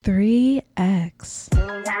3X.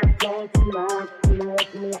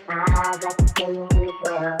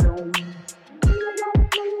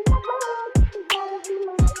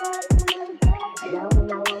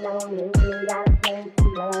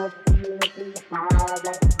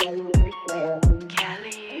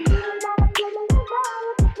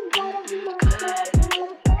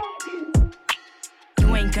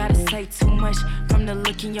 You ain't gotta say too much. From the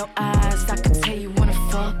look in your eyes, I can tell you wanna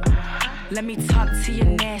fuck. Let me talk to you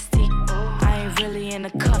nasty. I ain't really in a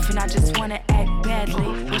cuff and I just wanna act badly.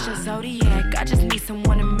 What's your zodiac? I just need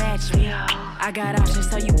someone to match me. I got options,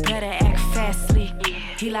 so you better act fastly.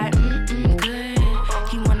 He like, good.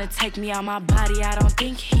 He wanna take me out my body, I don't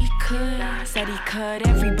think he could. Said he cut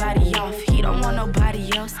everybody off, he don't want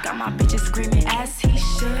nobody else. Got my bitches screaming as he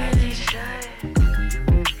should.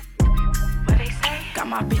 Got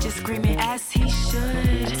my bitches screaming as he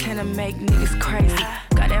should. I tend to make niggas crazy.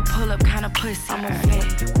 Got that pull up kind of pussy. I'm a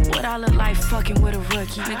vet. What I look like fucking with a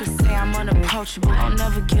rookie. Niggas say I'm unapproachable. I'll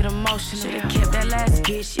never get emotional. Should've kept that last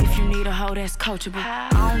bitch if you need a hoe that's coachable. I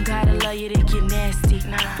don't gotta love you to get nasty.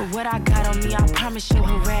 But what I got on me, I promise you'll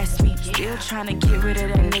harass me. Still trying to get rid of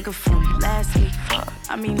that nigga from last week.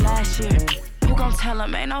 Last year. Who gon' tell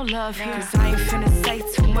him ain't no love here? Cause I ain't finna say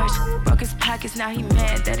too much. Broke his pockets, now he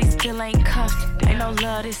mad that he still ain't cuffed. Ain't no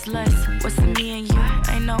love, this lust. What's the me and you?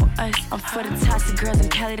 Ain't no us. I'm for the toxic girls in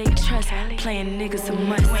Cali, they trust. Playing niggas a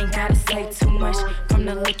must. You ain't gotta say too much. From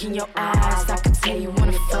the look in your eyes, I can tell you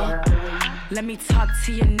wanna fuck. Let me talk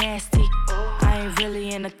to you nasty. I ain't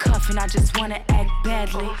really in a cuff and I just wanna act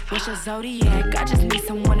badly. What's your zodiac? I just need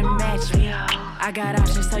someone to match me. I got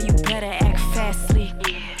options, so you better act fastly.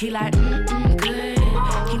 He like, good.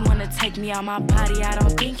 He wanna take me out my body, I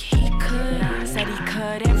don't think he could. Said he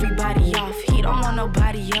cut everybody off, he don't want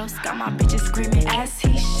nobody else. Got my bitches screaming as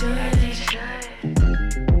he should.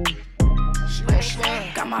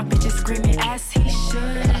 Got my bitches screaming as he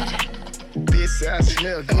should. Bitch, I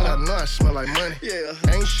smell good, I know I smell like money.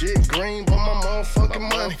 Yeah. Ain't shit green, but my motherfucking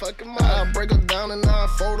money. I break her down and I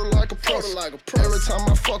fold her like a press. Every time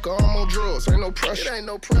I fuck her, I'm on drugs, ain't no pressure. It ain't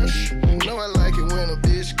no pressure. Know I like it when a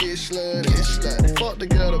bitch get slutty. Fuck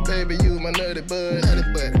together, baby, you my nutty bud.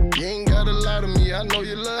 You ain't gotta lie to me, I know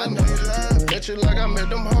you love me. Bet you like I met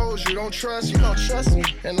them hoes, you don't trust me.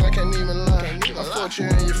 And I can't even lie. I thought you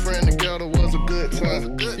and your friend together was a good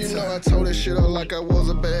time. You know I told that shit out like I was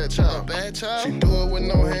a bad child. She do it with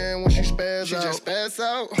no hand when she spaz out. Just spaz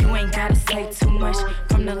out. You ain't gotta say too much.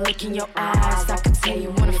 From the look in your eyes, I can tell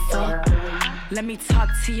you wanna fuck. Let me talk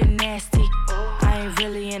to you nasty. I ain't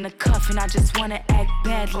really in a cuff and I just wanna act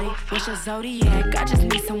badly. What's your zodiac? I just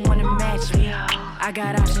need someone to match me. I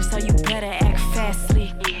got options, so you better act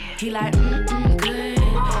fastly. He like, good.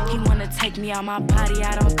 He wanna take me out my body,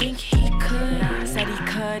 I don't think he could. Said he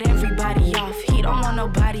cut everybody off, he don't want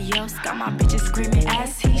nobody else. Got my bitches screaming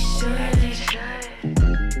as he should.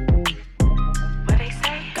 What they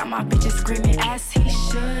say? Got my bitches screaming as he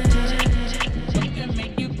should. You can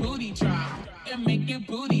make your booty drop, and make your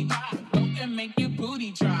booty drop, and make your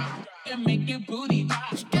booty drop, and make your booty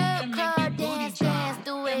drop. Strip club dance,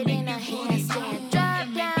 do it in a handstand.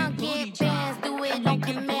 Drop down, get bands, do it on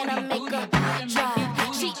command, I make her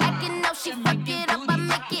drop. She acting up, she fuck it up, I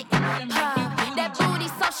make it pop. That booty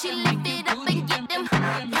so she lift it up and get them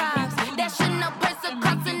props. That shit no price of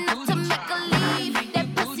cost enough to make her leave. That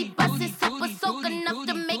pussy bust is super soak enough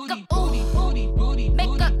to make her ooh.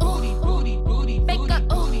 Make her ooh. Make her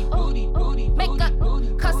ooh. Make her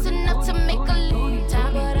cost enough to make her leave.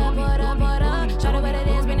 Time for the. Try to wear that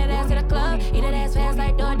ass, bring that ass to the club. Eat that ass fast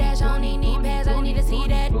like DoorDash, I don't need pads, I need to see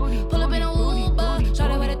that. Pull up in a Uber, try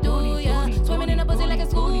to wear it through, yeah. Swimming in a pussy like a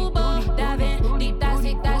scuba. Dive in, deep dive,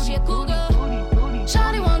 sick dive, she a cougar.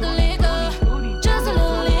 Shawty want the liquor, just a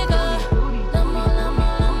little liquor. Lama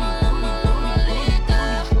liquor.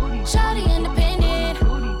 Shawty independent,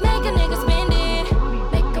 make a nigga spend it.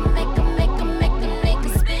 Make a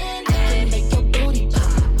spend it. I can make your booty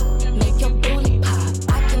pop, make your booty pop.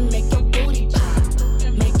 I can make your booty pop,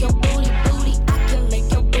 make your booty. I can make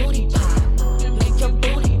your booty pop, make your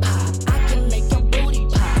booty pop. I can make your booty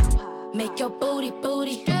pop, make your booty.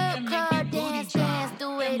 Strip club dance, do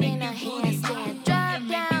it in a handstand. Drop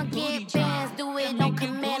down, get bands, do it on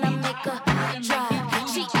command, I make her drop.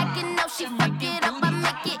 She acting up, she fuck it up, I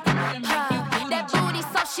make it pop. That booty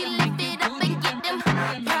so she lift it up and get them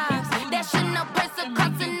props. That shit no price of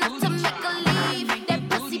cost enough to make her leave. That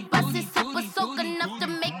pussy bust is super soak enough to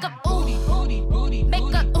make her ooh.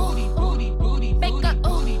 Make her ooh. Make her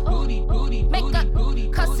ooh. Make her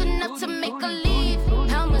cost enough to make her leave.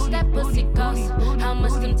 How much that pussy cost? How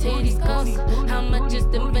much them titties cost? How much is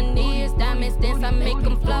them veneers? Diamonds dance, I make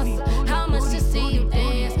them floss. How much to see you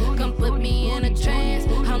dance?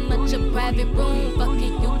 private room. Fuck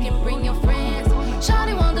it, you can bring your friends.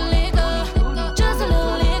 Shawty want the liquor, just a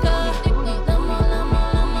little liquor.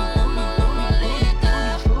 Liquor.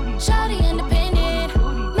 Shawty independent,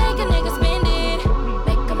 make a nigga spend it.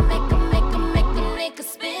 Make a nigga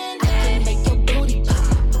spend it. I can make your booty pop,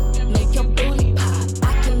 make your booty pop. I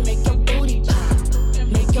can make your booty pop,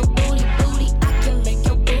 make your booty. I can make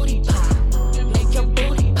your booty pop, make your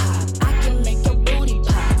booty pop. I can make your booty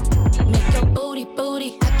pop, make your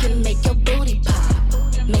booty. I can make your booty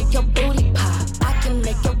pop, make your booty pop. I can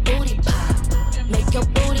make your booty pop, make your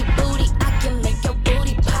booty. I can make your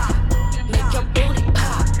booty pop, make your booty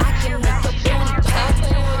pop. I can make your booty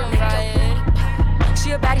pop.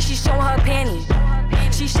 She a baddie, she showing her panties.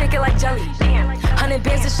 She shake it like jelly. 100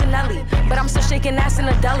 bands of Chanel, but I'm still shaking ass in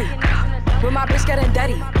a deli. With my bitch getting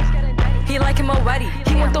dirty. He like him already.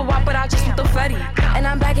 He want the wop, but I just want the Fetty. And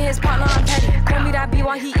I'm bagging his partner, I'm petty. Call me that B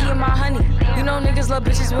while he eating my honey. You know niggas love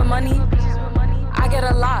bitches with money. I get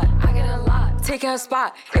a lot. Taking her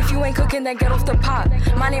spot. If you ain't cooking, then get off the pot.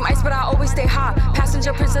 My name Ice, but I always stay hot.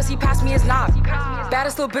 Passenger princess, he passed me his knock.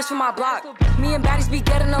 Baddest little bitch from my block. Me and baddies be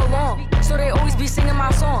getting along, so they always be singing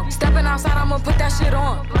my song. Stepping outside, I'ma put that shit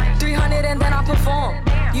on. 300 and then I perform.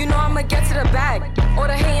 You know I'ma get to the bag. Or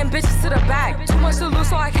the hating bitches to the back. Too much to lose,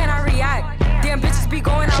 so I cannot react. Damn bitches be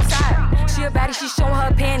going outside. She a baddie, she showing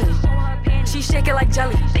her panties. She shake it like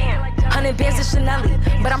jelly. 100 bands of Chanel,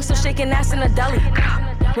 but I'm still shaking ass in a deli.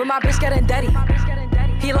 With my bitch getting dirty.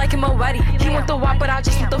 He like him already. He want the wop, but I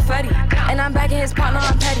just want the Fetty. And I'm bagging his partner,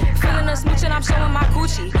 I'm petty. Feeling a smooch and I'm showing my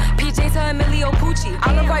coochie. PJ to Emilio Pucci.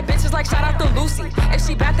 I love white bitches like shout out to Lucy. If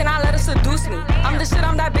she bad, then I let her seduce me. I'm the shit,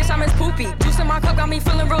 I'm that bitch, I'm his poopy. Juice in my cup got me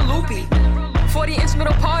feeling real loopy. 40-inch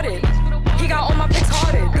middle parted. He got all my pics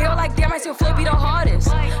hearted. They all like, damn, I still flow be the hardest.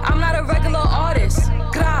 I'm not a regular artist.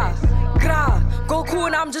 Gra. Go cool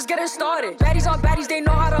and I'm just getting started. Baddies on baddies, they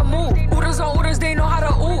know how to move. Ooters on ooters, they know how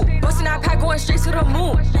to ooh. Bustin' that pack going straight to the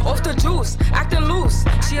moon. Off the juice, acting loose.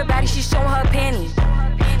 She a baddie, she showing her panties.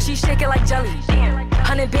 She shake it like jelly.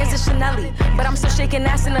 100 bands of Chanel, but I'm still shaking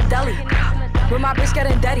ass in a deli. With my bitch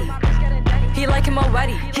getting dirty. He like him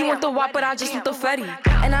already. He want the wop, but I just want the Fetty.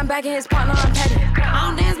 And I'm bagging his partner, I'm petty. I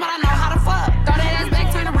don't dance, but I know how to fuck. Throw that ass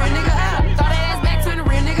back, turn the real nigga up. Throw that ass back, turn the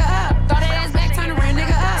real nigga up. Throw that ass back, turn the real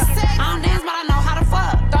nigga up. I don't dance, but I know how to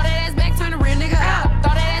fuck. Throw that ass back, turn the real nigga up.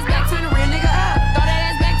 Throw that ass back, turn the real nigga up. Throw that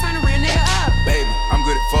ass back, turn the real nigga up. Baby, I'm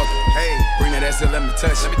good at fucking. Hey, bring that ass here, let me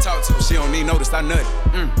touch. Let me talk to her. She don't need notice, I nut.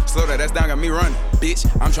 Slow that ass down, got me running. Bitch,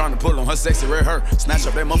 I'm trying to pull on her sexy red hair. Snatch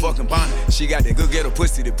up that motherfucking bonnet. She got that good ghetto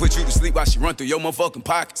pussy that put you to sleep while she run through your motherfucking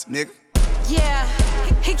pockets, nigga. Yeah,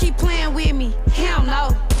 he keep playing with me. He don't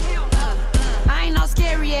know. I ain't no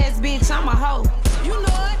scary ass bitch, I'm a hoe. You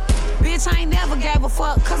know it. Bitch, I ain't never gave a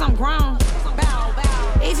fuck, cause I'm grown.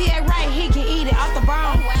 If he act right, he can eat it off the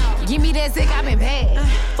bone. Give me that zick, I been bad.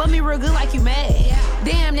 Fuck me real good like you mad.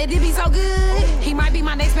 Damn, that did be so good. He might be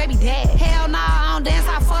my next baby dad. Hell nah, I don't dance,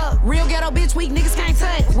 I fuck. Real ghetto bitch, weak niggas can't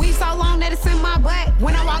touch. We so long that it's in my butt.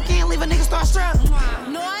 When I walk in, leave a nigga starstruck.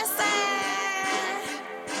 Northside.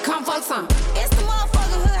 Come fuck some. It's the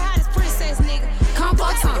motherfucker hood hottest princess, nigga. Come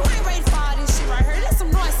fuck some. You ain't ready for all this shit right here. This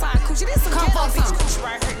some Northside coochie. This some ghetto bitch coochie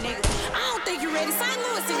right here, nigga. I don't think you ready. St.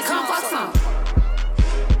 Louis in this. Come fuck some.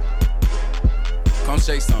 Come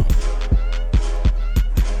shake some.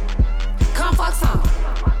 Come fuck some.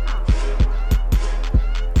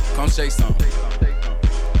 Come shake some.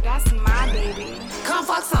 That's my baby. Come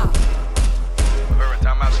fuck some. Her and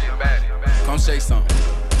time out, she a baddie. Come shake some.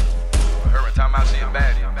 Her and time out, she a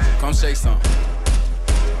baddie. Come shake some.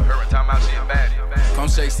 Her and time out, she a baddie. Come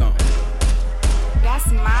shake some. That's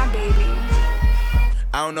my baby.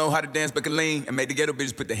 I don't know how to dance but can lean and make the ghetto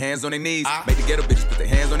bitches put their hands on their knees. Make the ghetto bitches put their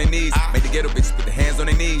hands on their knees. Make the ghetto bitches put their hands on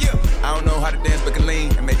their knees. I don't know how to dance but can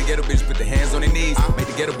lean and make the ghetto bitches put their hands on their knees. Make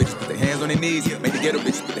the ghetto bitches put their hands on their knees. Make the ghetto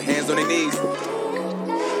bitches put their hands on their knees.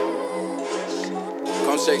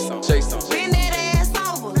 Come shake some, shake some. Bend that ass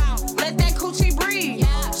over, let that coochie breathe.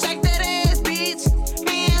 Shake that ass, bitch.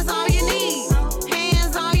 Hands on your knees.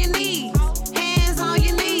 Hands on your knees. Hands on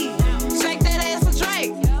your knees. Shake that ass for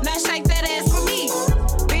Drake. Now shake that ass for me.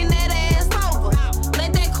 Bend that ass over,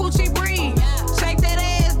 let that coochie breathe. Shake that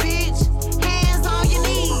ass, bitch. Hands on your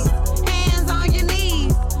knees. Hands on your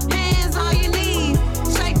knees. Hands on your knees.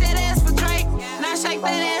 Shake that ass for Drake. Now shake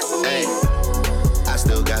that ass for me. I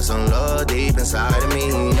still got some love deep inside of me.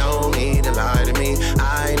 No need to lie to me.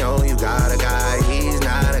 I know you got a guy, he's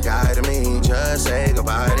not a guy to me. Just say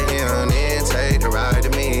goodbye to him and take the ride to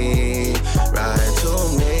me. Ride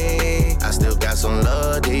to me. I still got some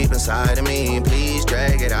love deep inside of me. Please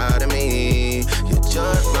drag it out of me. You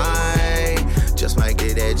just might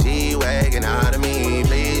get that G-Wagon out of me.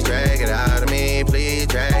 Please drag it out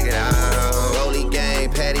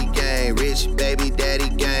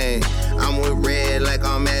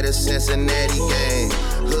Cincinnati gang.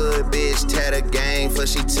 Hood bitch, tatter gang, for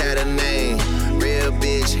she tatter name. Real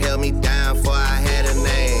bitch held me down before I had a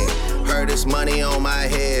name. Heard this money on my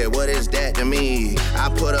head, what is that to me? I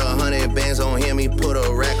put 100 bands on him, he put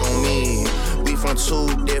a rack on me. We from two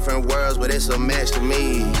different worlds, but it's a match to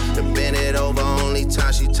me. To bend it over, only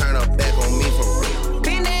time she turn her back on me for real.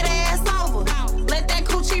 Bend that ass over, let that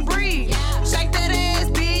coochie breathe. Shake that ass,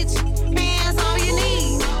 bitch. Hands on your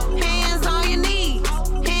knees, hands on your knees,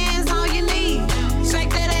 hands on your knees. Shake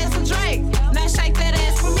that ass for Drake, now shake that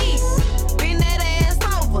ass for me. Bend that ass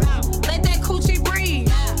over, let that coochie breathe.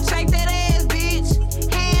 Shake that ass, bitch.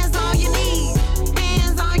 Hands on your knees,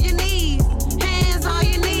 hands on your knees, hands on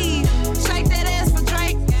your knees. Shake that ass for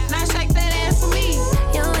Drake, now shake that ass for me.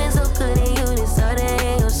 You ain't so good and you disorder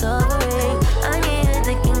and you're sobering. I need a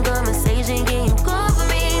dick in conversation, can you call for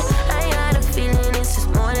me? I got a feeling this is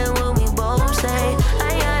more than what we both say.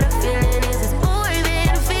 I got a feeling this is more than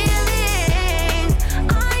a feeling.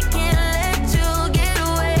 I can't let you get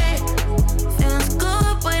away. Feels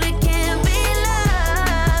good, but it can't be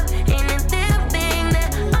love. Ain't a damn thing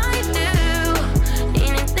that I do.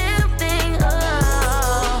 Ain't a damn thing,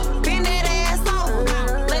 oh. Bend that ass over,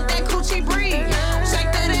 let that coochie breathe.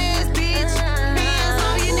 Shake that ass, bitch. Hands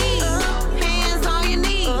on your knees, hands on your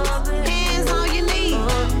knees, hands on your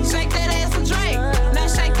knees. Shake that ass for Drake, now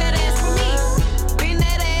shake that ass for me. Bend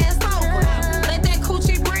that ass over, let that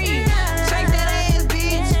coochie breathe. Shake that ass,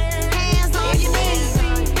 bitch. Hands on your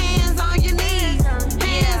knees, hands on your knees,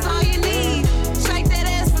 hands on your knees. Shake that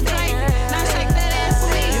ass for Drake, now shake that ass for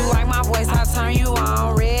me. You like my voice, I turn you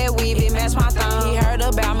on. Red weave, it match my thumb. He heard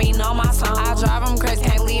about me, know my song. I drive him crazy,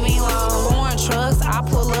 can't leave me alone. Foreign trucks, I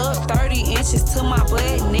pull up 30 inches to my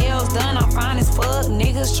butt. Nails done, I'm fine as fuck.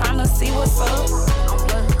 Niggas tryna see what's up.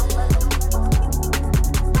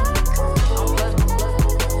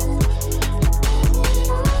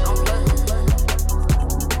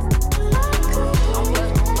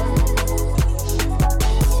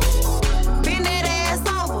 Bend that ass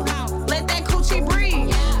over, let that coochie breathe.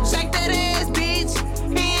 Shake that ass, bitch.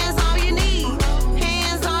 Hands on your knees,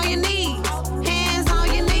 hands on your knees, hands on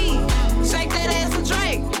your knees. Shake that ass for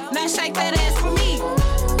Drake, now shake that ass for me.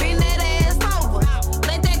 Bend that ass over,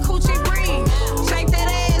 let that coochie breathe. Shake that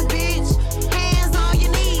ass, bitch. Hands on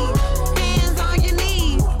your knees, hands on your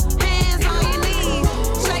knees, hands on your knees.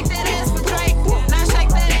 Shake that ass for Drake, now shake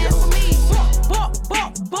that ass for me. Bop,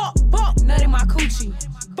 bop, bop, bop, nut in my coochie.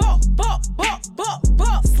 Bop, bop, bop, bop,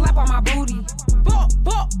 bop, slap on my booty. Bop,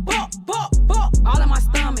 bop, bop, bop, bop, all in my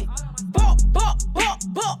stomach. Bop, bop, bop,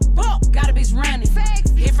 bop, bop, got a bitch running.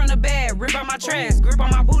 Hit from the bed, rip out my trash, grip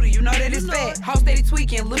on my booty, you know that it's fat. Hoe steady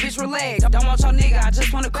tweaking, little bitch relax. Don't want your nigga, I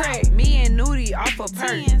just wanna crack. Me and Nudie off a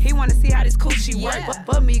perk. He wanna see how this coochie work.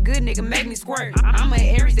 But me good nigga, make me squirt. I'm an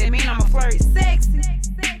Aries, that mean I'm a flirt. Sexy.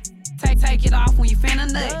 Take it off when you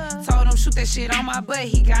finna nut. Told him shoot that shit on my butt.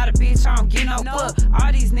 He got a bitch, I don't get no fuck.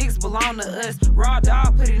 All these niggas belong to us. Raw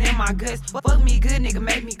dog, put it in my guts. Fuck me good, nigga,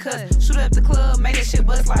 make me cuss. Shoot up the club, make that shit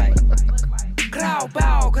bust like growl,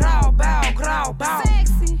 bow, growl, bow, growl, bow.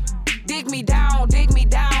 Sexy. Dig me down, dig me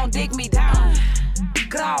down, dig me down.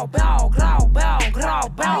 Growl, bow, growl, bow, growl,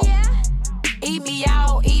 bow. Eat me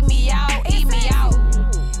out, eat me out, eat me out.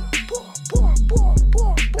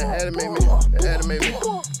 That animate me, that animate me,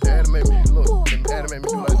 that animate me. Look, that animate me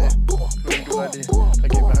do like that. Look, do like this. I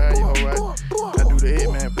get behind you, hoe, right? I do the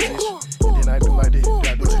Hitman position, and then I do like this.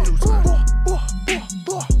 I do like this.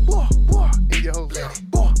 In your hoe.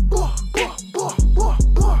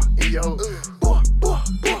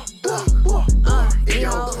 In your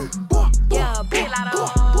hoe. Yeah, big lot of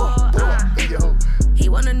He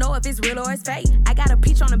wanna know if it's real or it's fake. I got a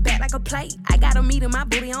peach on the back like a plate. I got a meat in my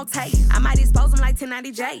booty on tape. I might expose him like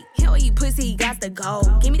 1090J. He don't eat pussy, he got to go.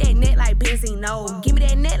 Give me that neck like Benzino. Give me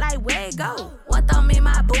that neck like where it go. One thumb in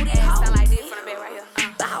my booty hole. Sound like this from the bed right here.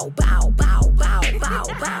 Bow, bow, bow, bow, bow,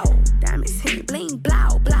 bow. Diamonds hit bling,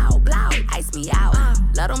 blow, blow, blow. Ice me out.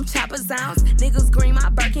 Love them chopper sounds. Niggas green, my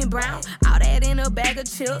Birkin brown. All that in a bag of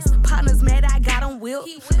chips. Partners mad, I got them whipped.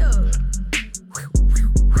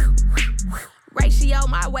 Ratio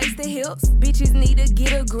my waist to hips. Bitches need to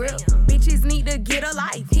get a grip. Bitches need to get a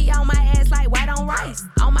life. He on my ass like white on rice.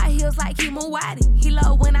 On my heels like he Muwadi. He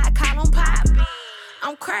low when I call him pop.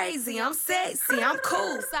 I'm crazy, I'm sexy, I'm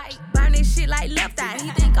cool. Burn this shit like left eye. He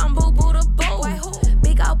think I'm boo-boo the boo.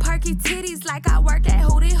 Big old perky titties like I worked at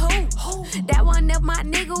Hootie Hoo. That one of my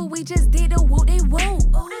nigga, we just did a woo-de-woo.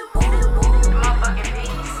 Motherfucking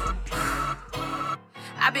beats.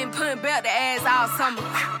 I been putting belt to ass all summer.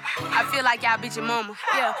 I feel like y'all bitch your mama.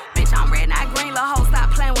 Yeah, bitch, I'm red, not green, lil' hoe,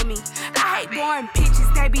 stop playing with me. I hate boring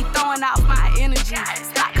bitches, they be throwing off my energy.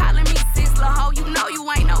 Stop calling me sis lil' hoe, you know you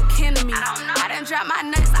ain't no kin to me. I done dropped my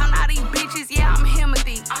nuts on all these bitches, yeah, I'm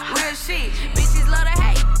Timothy. Real shit, bitches love to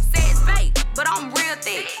hate, say it's fake, but I'm real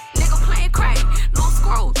thick. Nigga playing crack, loose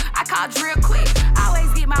screws, I call drill quick.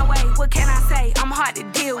 Always get my way, what can I say? I'm hard to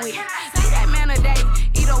deal with. Leave that man a day,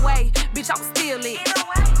 either way, bitch, I'm still lit.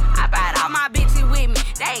 I brought all my bitches with me,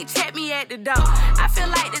 they ain't check me at the door. I feel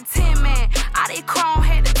like the 10 man, all they chrome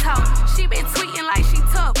head to toe. She been tweeting like she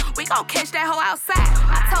tough, we gon' catch that hoe outside.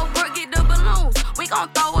 I told Brooke get the balloons, we gon'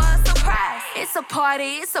 throw her a surprise. It's a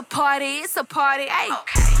party, it's a party, it's a party, ayy.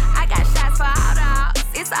 I got shots for all the ops,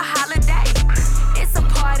 it's a holiday. It's a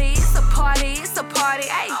party, it's a party, it's a party,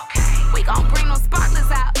 ayy. We gon' bring them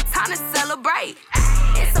sparklers out, time to celebrate.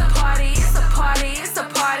 It's a party, it's a party, it's a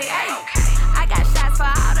party, ayy. I got shots for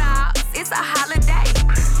all the ops, it's a holiday.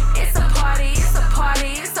 It's a party, it's a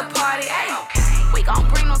party, it's a party, ayy. We gon'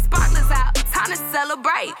 bring them sparklers out, time to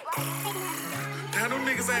celebrate. Damn, them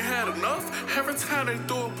niggas ain't had enough. Every time they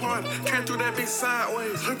threw a party, came through that bitch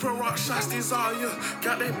sideways. Her pro rock shots these all year.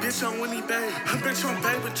 Got that bitch on Winnie Bay. Her bitch on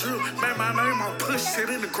Baby Drew. Made my name on push shit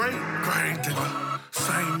in the grave. Great nigga.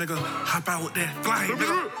 Same nigga. Hop out with that flame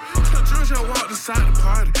nigga. Tell Georgia walked inside the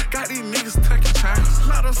party. Got these niggas taking chains.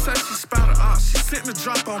 Lotto said she spotted up. She sent the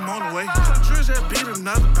drop on the way. Tell Georgia beat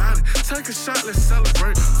another body. Take a shot, let's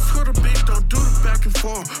celebrate. To the beat, don't do the back and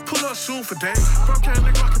forth. Pull up, shoot for days. Broke ass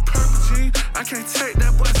nigga like a purple jean. I can't take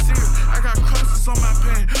that boy serious. I got crosses on my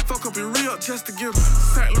pen. Fuck up and re-up just to get them.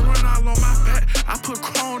 St. Laurent all on my back. I put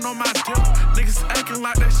chrome on my dip. Niggas acting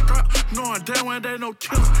like they scrap. Knowing damn when they no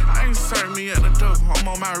killers. I ain't serving me at the door. I'm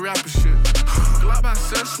on my rapper shit. Glock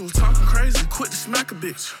bisexual, talking crazy. Quit to smack a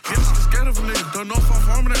bitch. Gangsta scared of a nigga. Don't know if I'm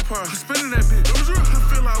farming that part. I'm spinning that bitch.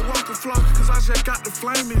 I feel like walking flock cause I just got the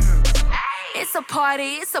flame in here. It's a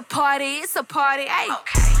party, it's a party, it's a party, ayy.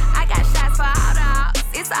 I got shots for all the ops,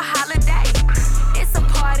 it's a holiday. It's a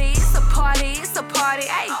party, it's a party, it's a party,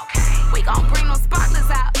 ayy. We gon' bring them sparklers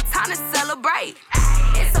out, time to celebrate.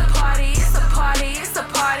 It's a party, it's a party, it's a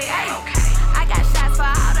party, ayy. I got shots for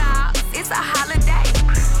all the ops, it's a holiday.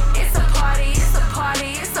 It's a party, it's a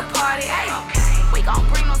party, it's a party, ayy. We gon'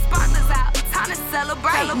 bring them sparklers out, time to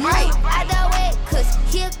celebrate. Move out the way, cause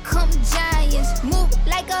here come giants. Move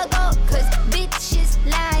like a goat, cause bitches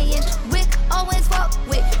lying. Rick always walk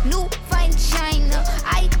with new fine china.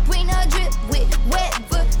 I bring a drip with wet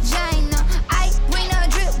vagina. I bring a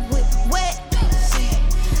drip with wet.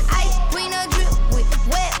 I bring a drip with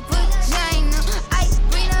wet vagina. I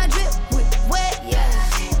bring a drip with wet.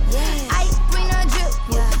 I bring a drip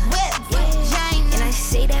with wet vagina. And I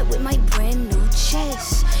say that with my brand new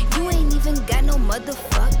chest. You ain't even got no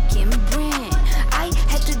motherfucking brand. I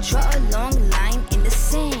had to draw a long line in the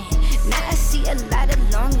sand. Now I see a lot of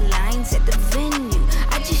long lines at the venue.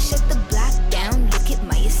 I just shut the block down, look at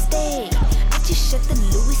my estate. I just shut the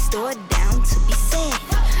Louis store down to be safe.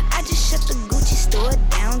 I just shut the Gucci store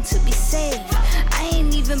down to be safe. I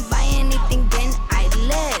ain't even buy anything, then I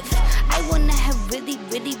left. I wanna have really,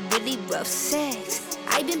 really, really rough sex.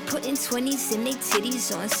 I been putting 20s in they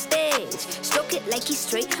titties on stage. Stroke it like he's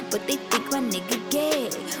straight, but they think my nigga gay.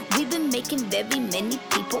 We been making very many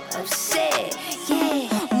people upset. Yeah,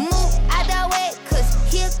 move out the way,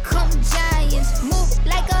 cause here come giants. Move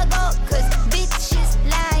like a goat, cause bitches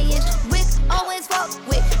lying. Rick always walk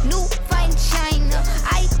with new fine china.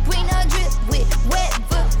 I bring a drip with wet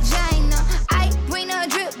vagina. I bring a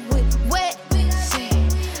drip with wet.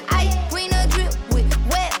 I bring a drip with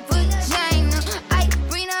wet vagina. I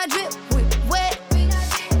bring a drip with wet.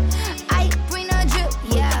 I bring a drip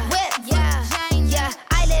with wet vagina.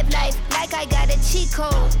 I live life like I got a cheat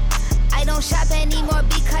code. I don't shop anymore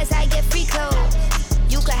because I get free clothes.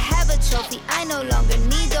 You could have a trophy, I no longer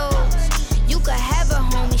need those. You could have a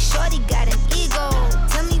homie, shorty got an ego.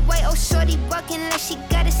 Tell me why, oh shorty walking like she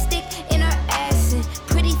got a stick in her ass. And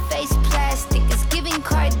pretty face plastic is giving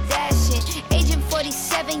Kardashian. Agent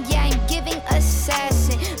 47, yeah, I'm giving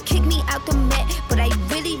assassin. Kick me out the Met, but I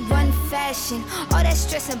really run fashion. All that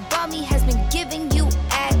stress about me has been giving you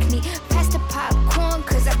acne. Pass the popcorn,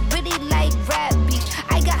 cause I really like rap beef.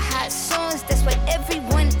 I got hot songs, that's why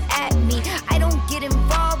everyone at me. I don't get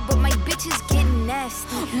involved, but my bitches get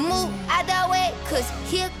nasty. Move out the way, cause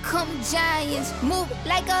here come giants. Move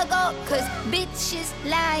like a goat, cause bitches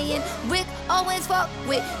lying. Rick always walk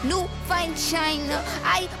with new fine china.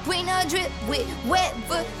 I bring a drip with wet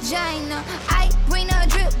vagina. I bring a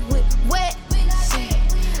drip with wet.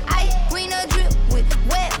 I bring a drip with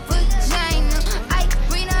wet vagina. I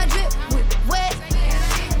bring a drip with wet.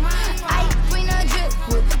 I bring a drip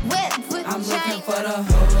with wet vagina. I'm looking for the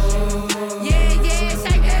hoe. Yeah,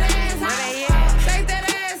 shake that ass, hoe. Shake that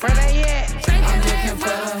ass, Where they at? shake that ass,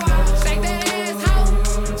 hoe. Shake that ass,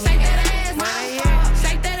 hoe. Shake that ass,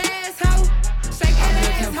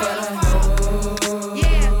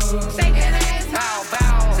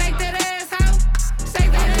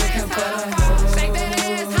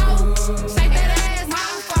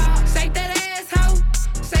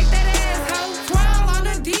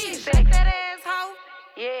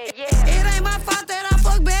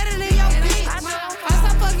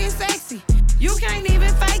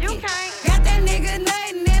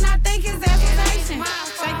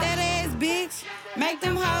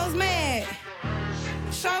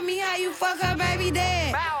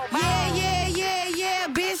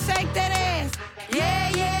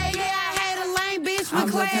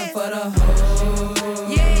 looking for the hoe.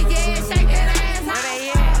 Yeah, yeah, shake that ass. Where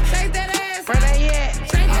they at? Shake that ass. Where they at?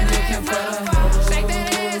 I'm looking for the hoe. Shake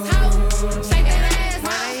that ass, hoe. Shake that ass,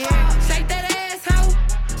 hoe. Shake that ass, hoe.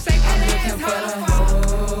 Shake that ass, hoe.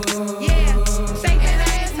 Yeah, shake that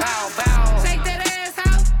ass, hoe. Shake that ass,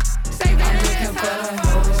 hoe. Shake that ass,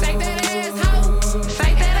 hoe. Shake that ass, hoe.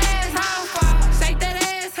 Shake that ass, hoe. Shake that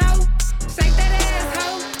ass, hoe. Shake that ass,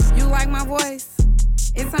 hoe. You like my voice?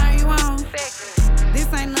 It turn you on. This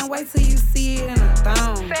ain't no way till you see it in a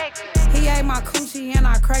thong. He ate my coochie and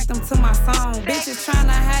I cracked him to my song. Bitches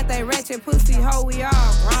tryna hide they ratchet pussy hoe, we all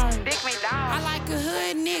grown. I like a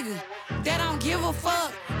hood nigga that don't give a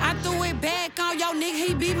fuck. I threw it back on your nigga,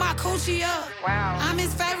 he beat my coochie up. Wow. I'm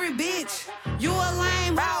his favorite bitch. You a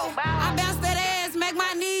lame hoe. I bounce that ass, make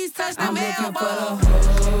my knees touch them elbows. I'm looking for the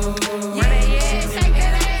hoe. Yeah, yeah, shake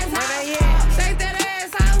that ass, hoe. Shake that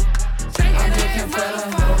ass, hoe. Shake that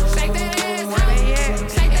ass, hoe. Shake that ass, hoe.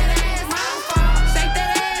 Shake that ass, hoe. Shake that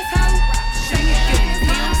ass, hoe. Shake that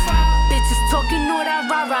ass, hoe. Bitches talking all that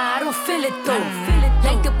rah-rah, I don't feel it though.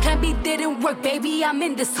 Like the plan B didn't work, baby, I'm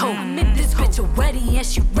in this hoe. This bitch already and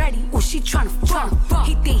she ready, ooh, she tryna fuck.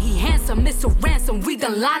 He think he handsome, Mr. Ransom, we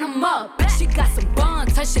done line him up. She got some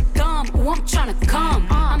buns, touch your thumb, ooh, I'm tryna come.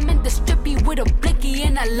 I'm in the strippy with a blicky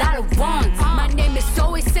and a lot of ones. My name is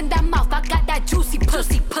always in that mouth, I got that juicy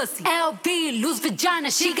pussy. LV, loose vagina,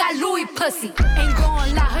 she got Louis pussy. Ain't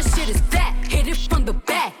gon' lie, her shit is fat, hit it from the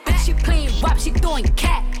back. She playing WAP, she throwing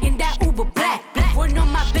cat in that Uber black. One of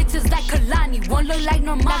my bitches like Kalani, one look like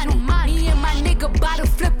Normani. Me and my nigga bottle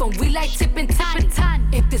flippin', we like tippin' tiny.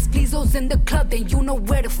 If this Flizzo's in the club, then you know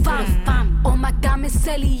where to find me. All my diamonds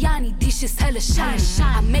Celiani, these shit's hella shiny.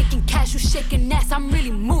 I'm making cash, you shaking ass, I'm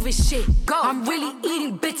really moving shit. I'm really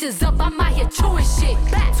eating bitches up, I'm out here chewing shit.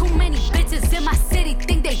 Too many bitches in my city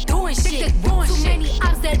think they doing shit. Too many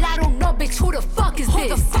ops that I don't know, bitch, who the fuck is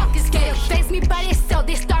this? Scared to face me by themselves,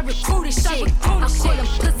 they start recruiting shit. I call them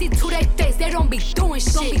pussy to their face, they don't be doing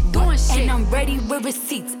shit. And I'm ready with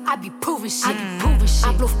receipts, I be proving shit.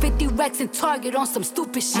 I blow 50 racks in Target on some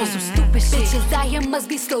stupid shit. Bitches out here must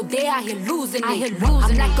be slow, they out here losing it.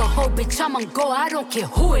 I'm like a whole bitch, I'm on go, I don't care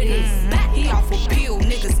who it is. He off a pill,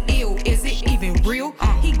 niggas ill, is it even real?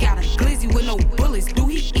 He got a glizzy with no bullets, do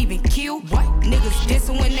he even kill? What? Niggas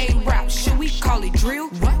dissing when they rap, should we call it drill?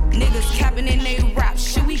 What? Niggas capping in they rap,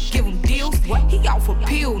 should we give them deals? What? He off a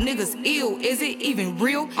pill, niggas ill, is it even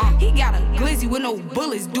real? He got a glizzy with no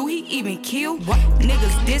bullets, do he even kill? What?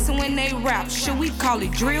 Niggas dissing when they rap, should we call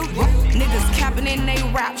it drill? What? Niggas capping in they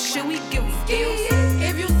rap, should we give them deals?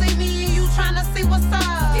 If you see me and you tryna see what's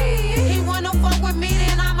up, he wanna fuck with me,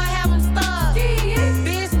 then I'ma have him stuck.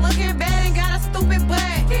 Bitch looking bad and got a stupid butt.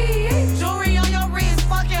 Jewelry on your wrist,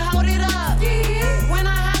 fucking hold it up. When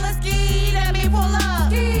I holla ski, that mean pull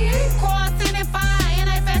up. Cars sitting fine and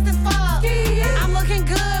they fast as fuck. I'm looking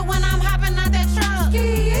good when I'm hopping out that truck.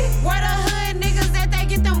 Where the hood niggas that they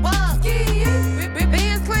get them bucks.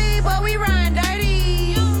 Benz clean, but we run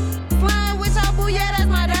dirty. Flying with your boo, yeah, that's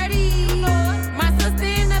my dirty. My sister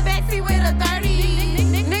in the backseat with a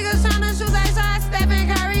 30. Niggas tryna shoot that shot, Stephen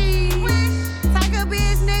Curry. Take a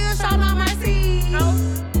bitch, nigga, show no mercy.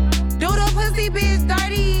 Do the pussy bitch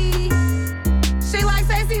dirty. She like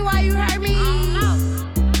sexy, why you hurt me?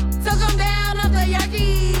 Took him down off the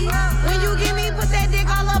Yerky. When you give me, put that dick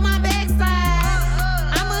all up my backside.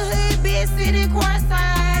 I'm a hood bitch sitting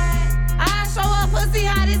courtside. I show up pussy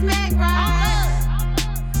how this Mac ride.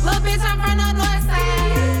 Little bitch, I'm from the north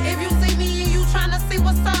side. If you see me and you tryna see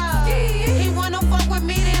what's up, he wanna fuck with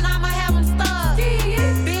me, then I'ma have him stuck.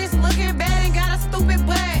 Bitch looking bad and got a stupid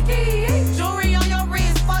butt. Jewelry on your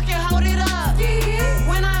wrist, fucking hold it up.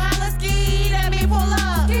 When I holla ski, that mean pull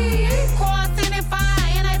up. Cars sitting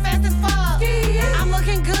fine and they fast as fuck. I'm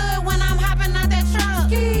looking good when I'm hopping out that truck.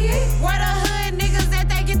 Where the hood niggas that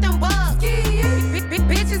they get them bucks.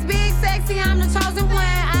 Bitches big, sexy, I'm the chosen one.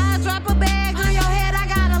 I drop a bag on your head, I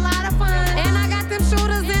got a lot of fun. And I got them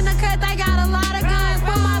shooters in the cut, they got a lot of guns.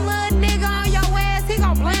 Put my little nigga on your ass, he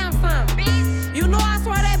gon' blam some. You know I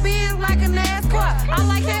swear that Benz like a NASCAR. I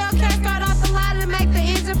like Hellcat, got off the lot and make the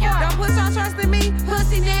engine part. Don't put your trust in me,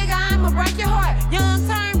 pussy nigga, I'ma break your heart. Young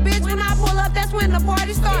turn bitch, when I pull up, that's when the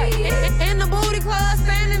party start. In the booty club,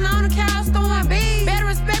 standing on the couch, throwing beats. Better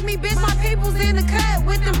respect me, bitch, my people's in the cut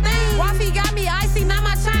with them things. Wifey got me icy, now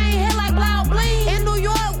my chain hit like blau bling. In New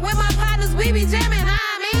York, with my partners, we be jamming,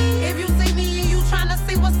 I mean. If you see me and you tryna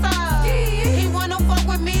see what's up, he wanna fuck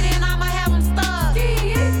with me, then I'ma have him stuck.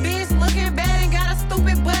 Bitch looking bad and got a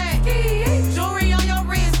stupid butt. Jewelry on your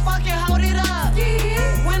wrist, fucking hold it up.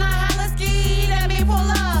 When I holla ski, that mean pull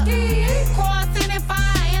up. Cars sitting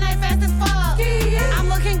fine and they fast as fuck. I'm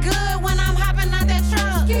looking good when I'm hopping out that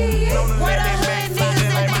truck.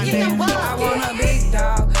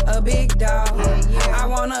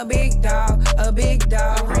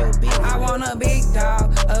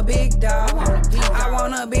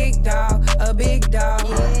 big dog, a big dog.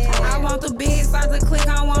 Yeah. I want the big size to click,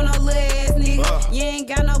 I want no little ass nigga. You ain't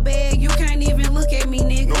got no bag, you can't even look at me,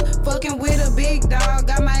 nigga. Nope. Fucking with a big dog,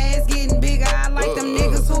 got my ass getting bigger. I like them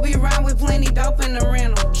niggas who be round with plenty dope in the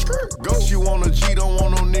rental. Go. She want a G, don't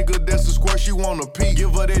want no nigga that's a square, she want a P.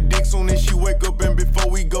 Give her that dick soon as she wake up and before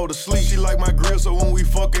we go to sleep. She like my grill, so when we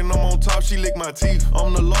fucking, I'm on top, she lick my teeth.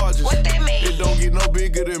 I'm the largest. What that mean? It don't get no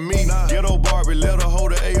bigger than me. Nah. Ghetto Barbie, let her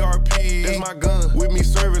hold the ARP. That's my gun. With me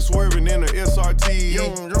serving, swerving in a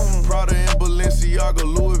SRT. Prada and Balenciaga,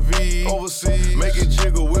 Louis V. Overseas, make it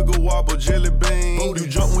jiggle, wiggle, wobble, jelly bean. You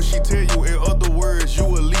jump when she tell you, in other words, you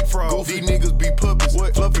a leapfrog. These niggas be puppets.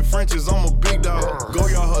 What? Fluffy Frenches, I'm a big dog. Go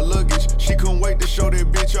y'all her luggage, she couldn't wait to show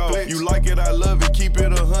that bitch off. You like it, I love it, keep it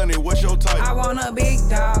 100. What's your type? I want a big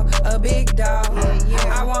dog, a big dog.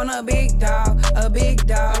 Yeah. I want a big dog, a big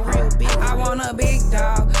dog. A real big. I want a big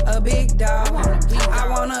dog, a big dog. I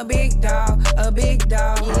want a big dog, a big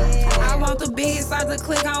dog. Yeah. I want the big size to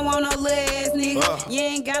click, I want no little ass nigga. You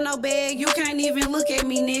ain't got no bag, you can't even look at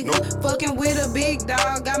me, nigga. Nope. Fucking with a big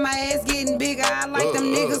dog, got my ass getting bigger. I like them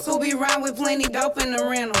niggas who be round with plenty dope in the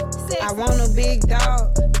rental. I want a big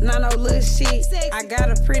dog, not no little shit. I got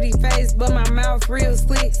a pretty face, but my mouth real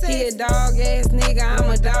slick. He a dog ass nigga, I'm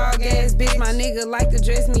a dog ass bitch. My nigga like to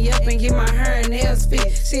dress me up and get my hair and nails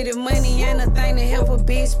fit. Shit, if money ain't a thing to help a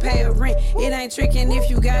bitch pay a rent. It ain't tricking if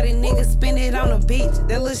you got it, nigga, spend it on the beach.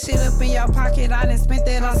 That little shit up in your pocket, I done spent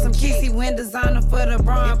that on some kicks. He went designer for the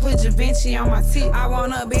bra and put Javinci on my teeth. I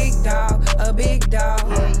want a big dog, a big dog.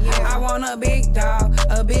 I want a big dog,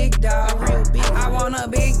 a big dog. A real big. I want a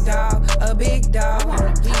big dog, a big dog.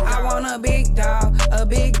 I want a big dog, a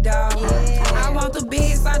big dog. I want the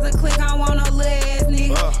big size to click, I want no little ass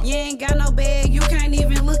nigga. You ain't got no bag, you can't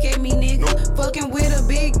even look at me, nigga. Fucking with a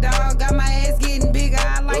big dog, got my ass getting bigger.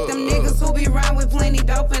 I like them niggas who be round with plenty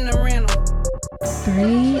dope in the rental.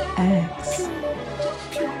 3X.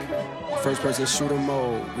 First person shooter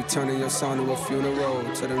mode, we turning your son to a funeral.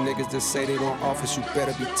 To them niggas that say they want office, you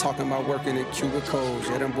better be talking about working in cubicles.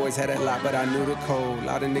 Yeah, them boys had that lot, but I knew the code.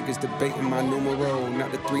 Lot of niggas debating my numero.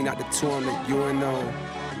 Not the 3, not the 2, I'm the UNO.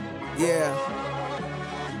 Yeah.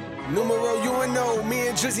 Numero UNO. Me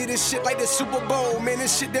and Drizzy, this shit like the Super Bowl. Man,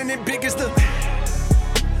 this shit done it big as the...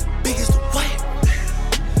 Big as the what?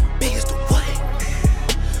 Big as the what?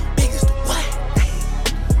 Big as the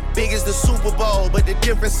what? Big as the Super Bowl, but the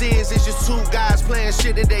difference is it's just two guys playing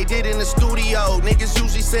shit that they did in the studio. Niggas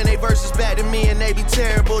usually send they verses back to me and they be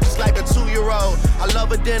terrible, just like a 2-year-old. I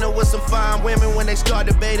love a dinner with some fine women. When they start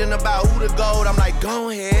debating about who the GOAT, I'm like, go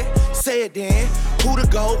ahead, say it then. Who the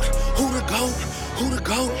GOAT? Who the GOAT? Who the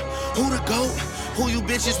GOAT? Who the GOAT? Who you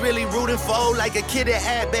bitches really rooting for? Like a kid that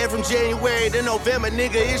had bad from January to November,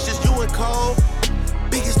 nigga, it's just you and Cole.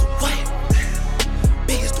 Big as the what?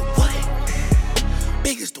 Big as the what?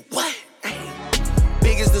 Big as the what?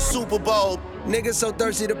 Big as the Super Bowl. Niggas so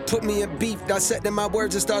thirsty to put me in beef. Dissecting my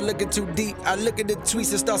words and start looking too deep. I look at the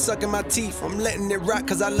tweets and start sucking my teeth. I'm letting it rock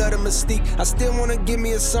cause I love the mystique. I still wanna give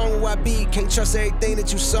me a song where I be. Can't trust everything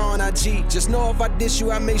that you saw on IG. Just know if I diss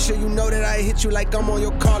you, I make sure you know that I hit you like I'm on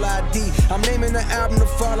your caller ID. I'm naming the album to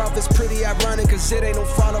fall off. It's pretty ironic cause it ain't no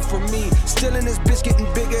follow for me. Still in this bitch getting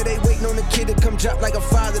bigger. They waiting on the kid to come drop like a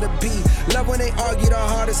father to be. Love when they argue the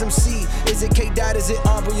hardest MC. Is it K-Dot, is it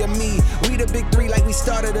Aubrey or me? We the big 3 like we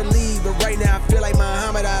started a league. But right now I feel like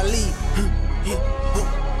Muhammad Ali.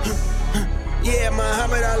 Yeah,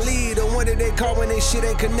 Muhammad Ali, the one that they call when they shit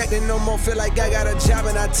ain't connecting no more. Feel like I got a job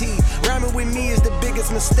in IT. Rhyming with me is the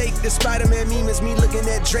biggest mistake. The Spider-Man meme is me looking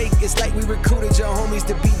at Drake. It's like we recruited your homies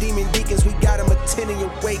to be demon deacons. We got them attending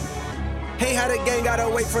your wake. Hey, how the gang got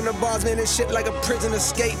away from the bars, man, this shit like a prison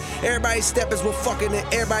escape. Everybody steppers with fucking and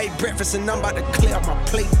everybody breakfast, and I'm about to clear up my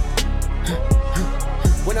plate.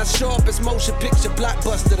 When I show up, it's motion picture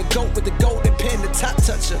blockbuster. The GOAT with the golden pen, the top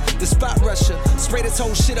toucher, the spot rusher. Spray this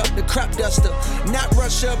whole shit up, the crop duster. Not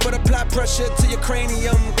Russia, but apply pressure to your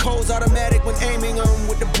cranium. Cold's automatic when aiming them.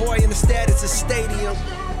 With the boy in the status of stadium.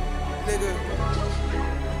 Nigga.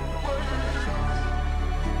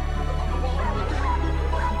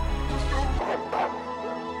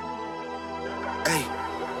 Hey,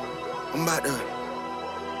 I'm about to.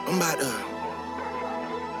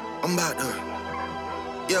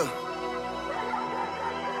 Yeah.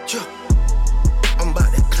 I'm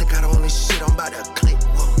about to click out on this shit, I'm about to click,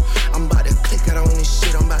 whoa. I'm about to click out on this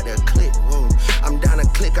shit, I'm about to click, whoa. I'm down to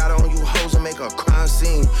click out on you hoes and make a crime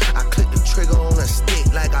scene. I click the trigger on a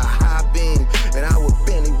stick like a high beam. And I would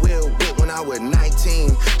Benny Will whip when I was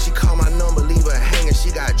 19. She called my number, leave her hanging,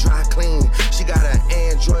 she got dry clean. She got an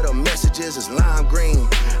Android, her messages is lime green.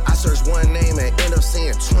 I search one name and end up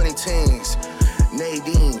seeing 20 teens.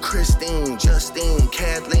 Nadine, Christine, Justine,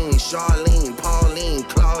 Kathleen. Charlene, Pauline,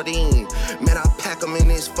 Claudine. Man, I pack them in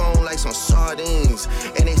this phone like some sardines.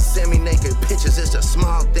 And they send me naked pictures, it's the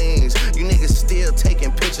small things. You niggas still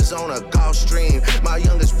taking pictures on a golf stream. My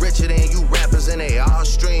youngest richer than you rappers and they all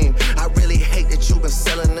stream. I really hate that you been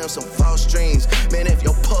selling them some false dreams. Man, if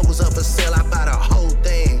your pub was up for sale, I buy the whole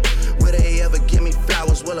thing. Will they ever give me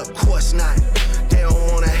flowers? Well, of course not. They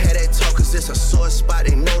don't wanna have that talk cause it's a sore spot.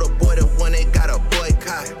 They know the boy the one they got a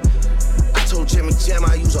boycott. I told Jimmy Jam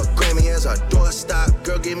I use a Grammy as a doorstop.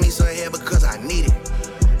 Girl, give me some head because I need it.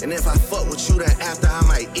 And if I fuck with you, then after I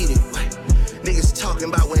might eat it. What? Niggas talking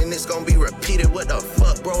about when this gon' be repeated. What the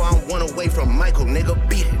fuck, bro? I'm one away from Michael. Nigga,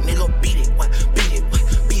 beat it. Nigga, beat it. What? Beat it. What?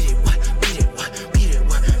 Beat it. What? Beat it. What? Beat it.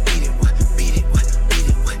 What? Beat it. What? Beat it. What? Beat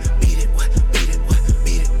it. What? Beat it. What? Beat it. What?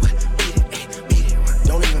 Beat it. What? Beat it. Ay, beat it. What?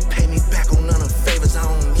 Don't even pay me back on none of the favors. I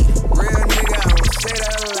don't need it. Real nigga, I don't say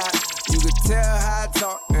that a lot. You can tell how I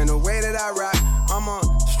talk and the way that I rock. I'm a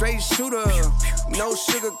straight shooter, no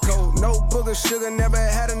sugar coat, no booger sugar, never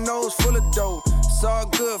had a nose full of dope. It's all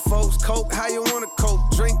good, folks. Coke, how you wanna coke?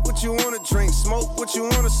 Drink what you wanna drink, smoke what you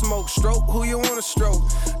wanna smoke, stroke who you wanna stroke.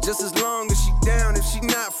 Just as long as she down, if she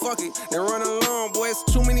not, fuck it, then run along, boy. It's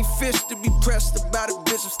too many fish to be pressed about a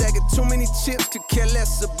bitch. I'm stacking too many chips, could care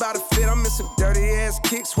less about a fit. I'm in some dirty ass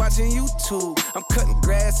kicks watching YouTube. I'm cutting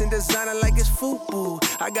grass and designing like it's FUBU.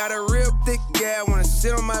 I got a real thick gal, wanna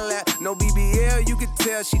sit on my lap. No BBL, you can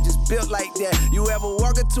tell she just built like that. You ever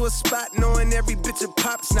walk into a spot knowing every bitch a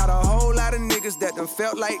pop? It's not a whole lot of niggas that done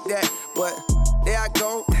felt like that. But there I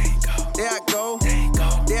go, there I go,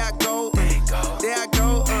 there I go, there I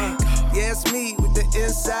go. Yeah, it's me with the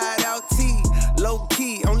inside out T. Low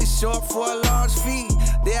key, only short for a large fee.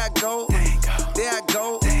 There I go, there I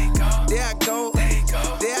go, there I go,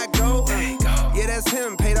 there I go. Yeah, that's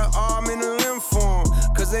him, pay the arm and the limb for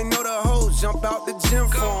him. Cause they know the hoes jump out the gym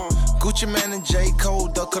for him. Gucci Man and J. Cole,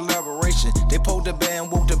 the collaboration. They pulled the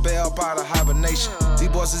band, woke the bell up out of hibernation. These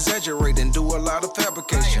boys exaggerate and do a lot of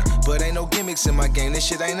fabrication. But ain't no gimmicks in my game, this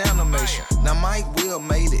shit ain't animation. Now Mike Will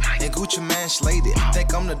made it, and Gucci Man slayed it.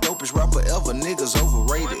 Think I'm the dopest rapper ever, niggas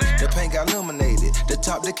overrated. The paint got eliminated, the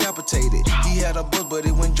top decapitated. He had a buzz, but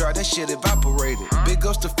it went dry, that shit evaporated. Big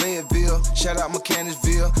ups to Fayetteville, shout out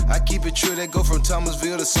Mechanicsville. I keep it true, they go from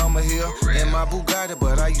Thomasville to Summerhill. And my Bugatti,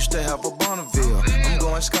 but I used to have a Bonneville. I'm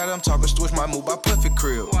going Scott, I'm talking switch my move by Puffy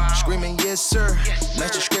Crib. Screaming yes sir,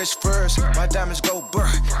 let you stretch first. My diamonds go burr,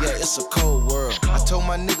 yeah it's a cold world. I told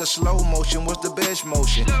my nigga slow motion was the best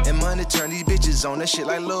motion. And money turn these bitches on, that shit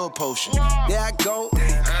like love potion. There I go,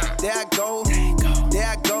 there I go, there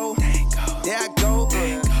I go, there I go.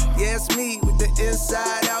 Yeah, it's me with the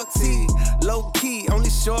inside out T. Low key, only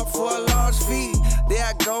short for a large fee. There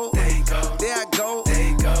I go, there I go,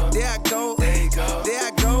 there I go, there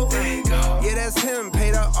I go. Yeah, that's him,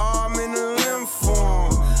 pay the arm and the limb for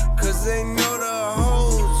him. Cause they know the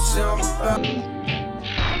hoes jump out.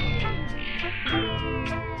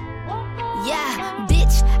 Yeah,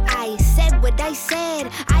 bitch, I said what I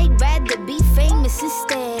said. I'd rather be famous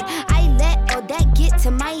instead. I let all that get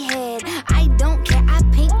to my head. I don't care, I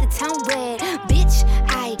paint the town red. Bitch,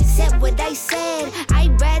 I said what I said.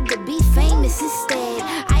 I'd rather be famous instead.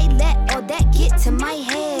 I let all that get to my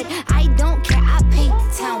head. I don't care, I paint the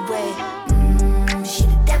town red. She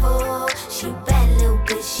the devil, she a bad little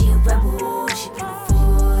bitch, she a rebel. She put her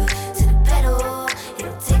foot to the pedal.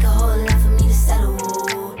 It'll take a whole lot for me to settle.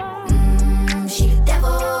 She the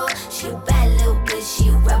devil, she a bad little bitch, she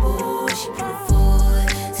a rebel. She put her foot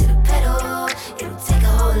to the pedal. It'll take a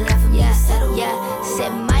whole lot for me to settle. Yeah,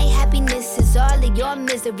 said my happiness is all of your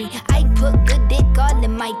misery. I put good dick all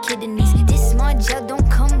in my kidneys. This small gel don't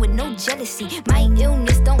come with no jealousy. My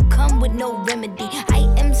illness don't come with no remedy. I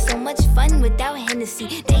am so much fun without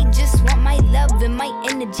Hennessy. They just want my love and my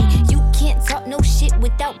energy. You can't talk no shit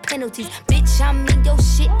without penalties. Bitch, I'm in your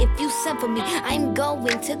shit if you send for me. I'm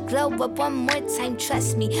going to glow up one more time,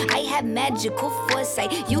 trust me. I have magical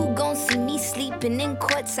foresight. You gon' see me sleeping in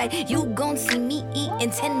courtside. You gon' see me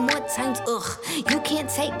eating 10 more times, ugh. You can't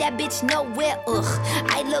take that bitch nowhere, ugh.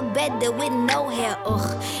 I look better with no hair,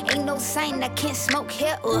 ugh. Ain't no sign I can't smoke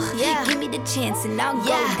hair, ugh. Yeah. Give me the chance and I'll go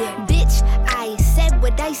there. Bitch, I said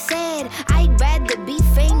what I said. I'd rather be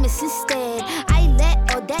famous instead. I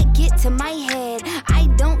let all that get to my head. I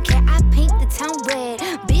don't care, I paint the town red.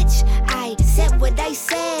 Bitch, I said what I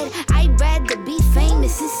said. I'd rather be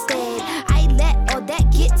famous instead. I let all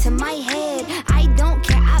that get to my head. I don't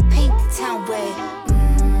care, I paint the town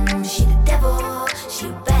red. She the devil, she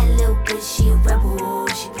a bad little bitch, she a rebel.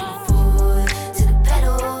 She put her foot to the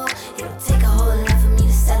pedal. It'll take a whole lot for me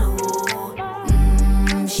to settle.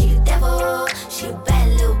 She the devil, she a bad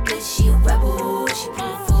little bitch, she a rebel. She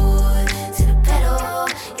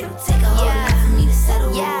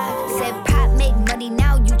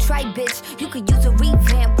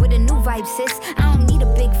type, sis. I don't need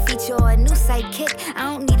a big feature or a new sidekick. I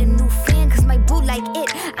don't need a new fan, cause my boo like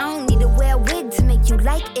it. I don't need to wear a wig to make you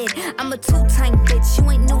like it. I'm a two-time bitch, you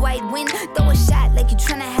ain't knew I'd win. Throw a shot like you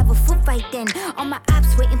tryna have a foot fight then. All my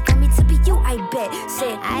ops waiting for me to be you, I bet.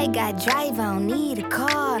 Said, I got drive, I don't need a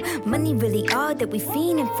car. Money really all that we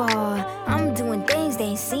fiending for. I'm doing things they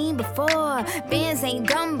ain't seen before. Bands ain't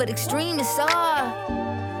dumb, but extreme is all.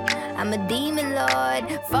 I'm a demon lord,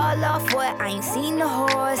 fall off what? I ain't seen the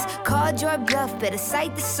horse. Called your bluff, better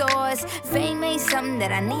cite the source. Fame ain't something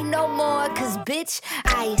that I need no more. Cause bitch,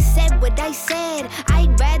 I said what I said.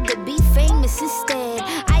 I'd rather be famous instead.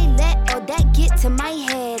 I let all that get to my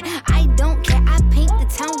head. I don't care, I paint the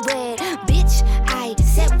town red. Bitch, I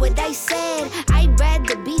said what I said. I'd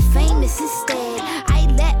rather be famous instead. I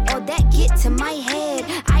let all that get to my head.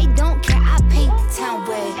 I don't care, I paint the town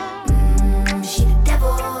red. She the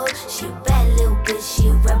devil. She a bad little bitch, she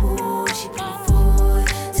a rebel. She put her foot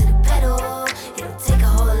to the pedal. It'll take a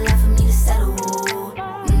whole lot for me to settle.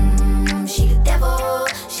 She the devil.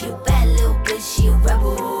 She a bad little bitch, she a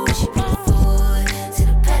rebel. She put her foot to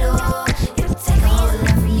the pedal. It'll take a whole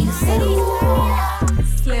lot for me to settle.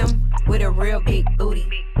 Slim with a real big booty.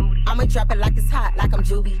 I'ma drop it like it's hot, like I'm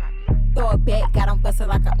Juby. Throw it back, got on bustin'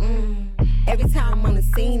 like a Every time I'm on the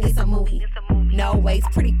scene, it's a movie. No waist,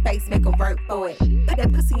 pretty face, make 'em work for it. Put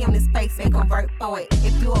that pussy on his face, make 'em work for it.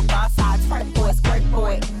 If you a boss, I'll twerk for it, squirt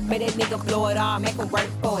for it. Make that nigga blow it all, make 'em work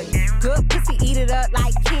for it. Good pussy, eat it up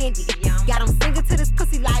like candy. Got 'em singing to this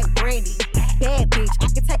pussy like brandy. Bad bitch, I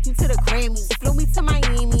can take you to the Grammys. Flew me to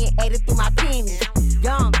Miami and ate it through my pennies.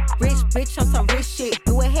 Young, rich bitch on some rich shit.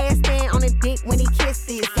 Do a handstand on a dick when he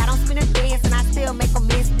kisses. Got 'em spinning dance and I still make 'em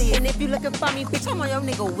miss this. And if you looking for me, bitch, I'm on your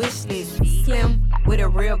nigga wish list. Slim with a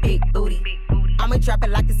real big booty. I'ma drop it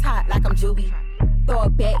like it's hot, like I'm Juby. Throw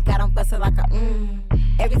it back, got 'em bustin' like a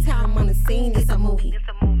Every time I'm on the scene, it's a movie.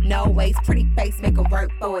 No waist, pretty face, make 'em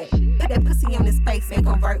work for it. Put that pussy on his face, make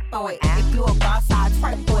 'em work for it. If you a boss, I'll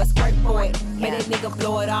twerk for it, squirt for it. Make that nigga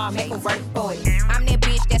blow it all, make 'em work for it. I'm that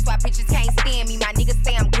bitch, that's why bitches can't stand me. My niggas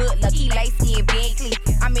say I'm good, lucky, lacy and Bentley.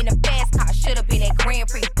 I'm in a fast car, should've been at Grand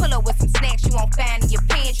Prix. Pull up with some snacks you won't find in your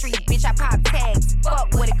pantry. Bitch, I pop tags,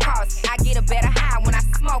 fuck what it costs. I get a better high when I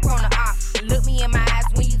smoke on the op. Look me in my eyes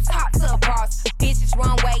when you talk to a boss. Bitches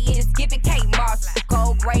runway, it is giving Kate Moss.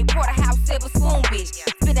 Gold gray porterhouse, silver spoon, bitch.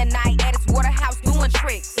 Spend the night at his waterhouse doing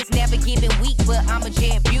tricks. It's never giving weak, but I'm a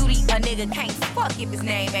jet beauty. A nigga can't fuck if his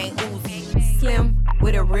name ain't Uzi. Slim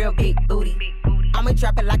with a real big booty. I'ma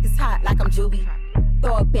drop it like it's hot, like I'm Juby.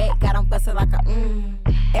 Throw it back, got 'em bustin' like a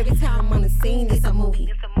Every time I'm on the scene, it's a movie.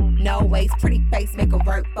 No waist, pretty face, make 'em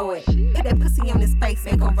work for it. Put that pussy on his face,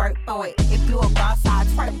 make 'em work for it. If you a boss, I'll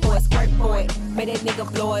twerk for it, squirt for it. Make that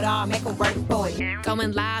nigga blow it all, make 'em work for it.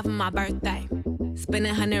 Going live on my birthday.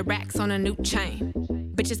 Spending 100 racks on a new chain.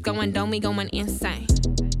 Bitches going dome, we going insane.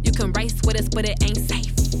 You can race with us, but it ain't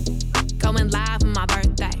safe. Going live on my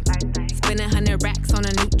birthday. Spending 100 racks on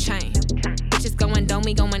a new chain. Bitches going dome,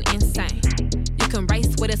 we going insane. You can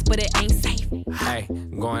race with us, but it ain't safe. Hey,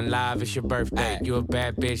 going live, it's your birthday. You a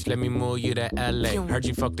bad bitch, let me move you to LA. Heard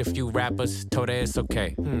you fucked a few rappers, told her it's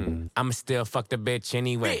okay. I'ma still fuck the bitch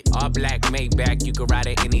anyway. All black, Maybach, you can ride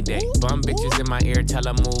it any day. Bum bitches in my ear, tell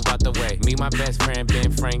her move out the way. Me, my best friend,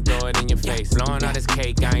 Ben Frank, throw it in your face. Blowing all this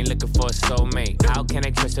cake, I ain't looking for a soulmate. How can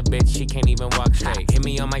I trust a bitch, she can't even walk straight. Hit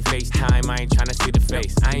me on my FaceTime, I ain't tryna see the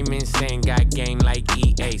face. I'm insane, got game like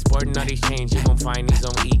EA. Sporting all these chains, you gon' find these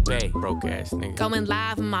on eBay. Broke ass nigga. Going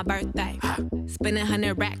live on my birthday. Spending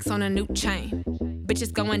 100 racks on a new chain.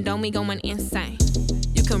 Bitches going dome, we going insane.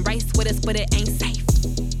 You can race with us, but it ain't safe.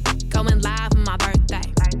 Going live on my birthday.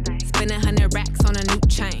 Spending 100 racks on a new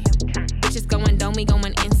chain. Bitches going dome, we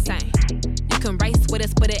going insane. You can race with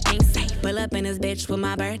us, but it ain't safe. Pull up in this bitch with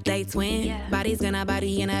my birthday twin. Yeah. Body's gonna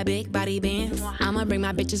body in a big body Benz. I'ma bring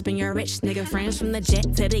my bitches, bring your rich nigga friends. From the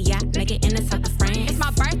jet to the yacht, make it in the south of France. It's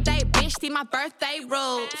my birthday, bitch, see my birthday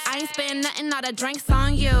rules. I ain't spend nothing, all the drinks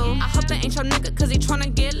on you. I hope that ain't your nigga, cause he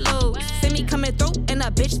tryna get loose. See me coming through, and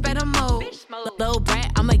a bitch better move. Little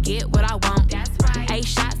brat, I'ma get what I want. 8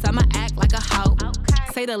 shots, I'ma act like a hoe.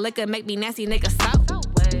 Say the liquor make me nasty, nigga, so.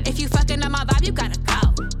 If you fucking up my vibe, you gotta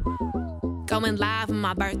go. Going live on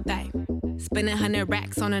my birthday. Spending 100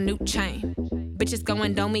 racks on a new chain. Bitches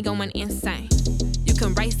going dome, we going insane. You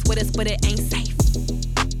can race with us, but it ain't safe.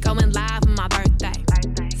 Going live on my birthday.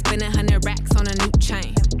 Spending 100 racks on a new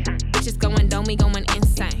chain. Bitches going dome, we going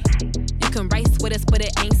insane. You can race with us, but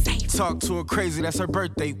it ain't safe. Talk to her crazy, that's her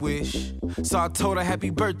birthday wish. So I told her happy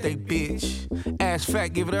birthday, bitch. Ass fat,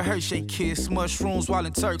 give it a Hershey kiss. Mushrooms while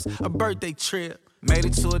in Turks, a birthday trip. Made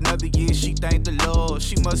it to another year, she thanked the Lord.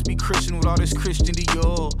 She must be Christian with all this Christian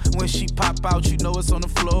Dior. When she pop out, you know it's on the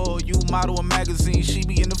floor. You model a magazine, she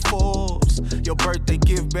be in the Forbes. Your birthday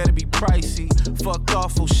gift better be pricey. Fucked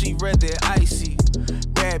awful, she red, they're icy.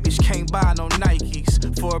 Bad bitch can't buy no Nikes.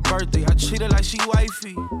 For her birthday, I treat her like she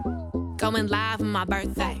wifey. Going live on my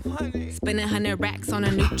birthday. Spending 100 racks on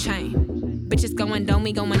a new chain. Bitches going dumb,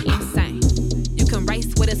 we going insane. You can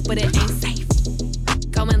race with us, but it ain't safe.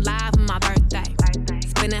 Going live on my birthday.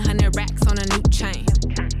 Spending 100 racks on a new chain.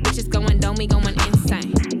 Bitches going dumb, we going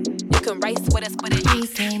insane. You can race with us, but it ain't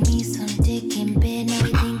safe. He gave me some dick in bed, now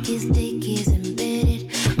he think his dick is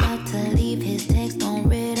embedded. About to leave his text on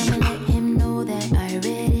red, I'ma let him know that I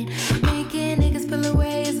read it. Making niggas pull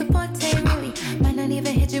away is a forte, really. Might not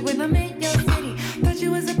even hit you when I'm in your city. Thought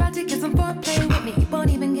you was about to get some foreplay with me.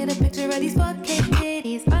 Won't even get a picture of these 4K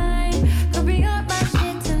titties. I'm gonna be up my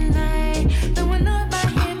shit tonight. Throwing up my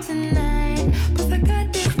head tonight. Plus I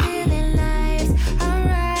got this feeling nice.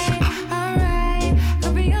 Alright, alright.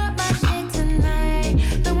 Gonna be up my shit tonight.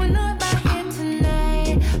 Throwing up my head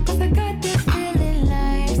tonight. Plus I got this feeling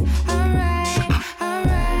nice. Alright,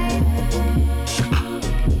 alright.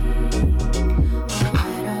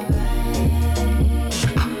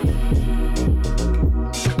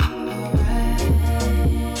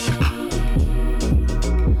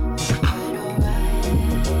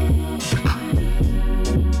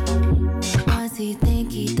 Once he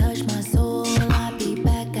think he touched my soul, I'll be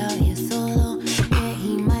back out here solo. Yeah,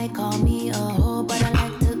 he might call me a hoe, but I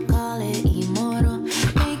like to call it immortal.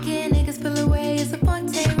 Making niggas pull away is a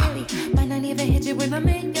forte, really. Might not even hit you when I'm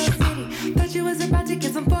in your city. Thought you was about to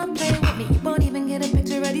get some foreplay with me. Won't even get a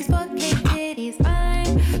picture of these 4K titties.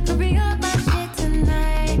 I'm gonna be up my shit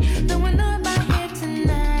tonight. Throwing up my head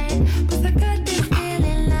tonight. Plus I got this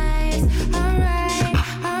feeling nice. Alright,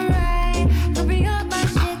 alright. Gonna be up my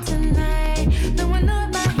shit tonight. Throwing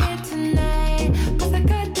up my head tonight. Plus I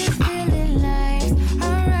got this feeling nice.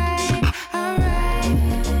 Alright, alright.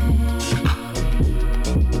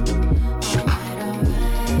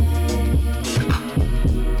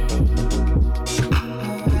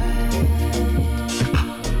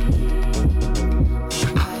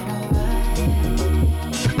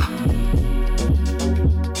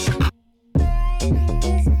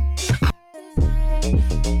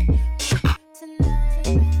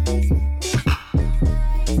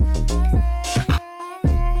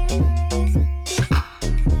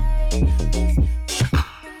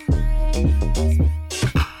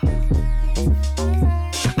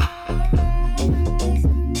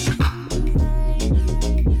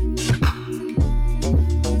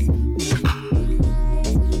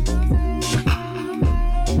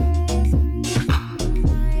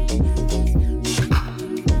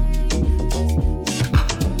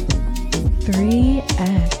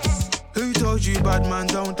 Who told you bad man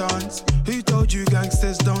don't dance? Who told you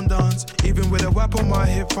gangsters don't dance? Even with a whip on my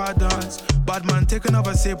hip, I dance. Bad man, take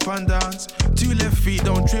another sip and dance. 2 left feet,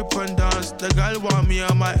 don't trip and dance. The girl want me,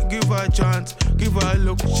 I might give her a chance. Give her a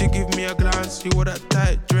look, she give me a glance. You wore that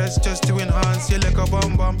tight dress just to enhance. You like a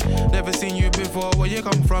bum bum. Never seen you before. Where you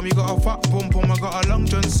come from? You got a fat pum pum. I got a long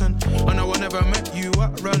Johnson. I know I never met you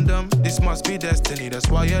at random. This must be destiny. That's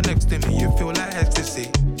why you're next to me. You feel like ecstasy.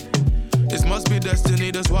 This must be destiny,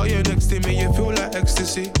 that's why you're next to me, you feel like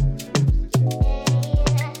ecstasy.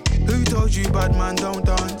 Who told you bad man don't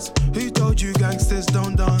dance? Who told you gangsters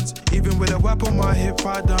don't dance? Even with a whip on my hip,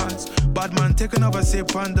 I dance. Bad man, take another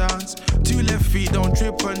sip and dance. 2 left feet, don't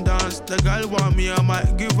trip and dance. The girl want me, I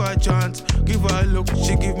might give her a chance. Give her a look,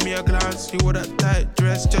 she give me a glance. You wore that tight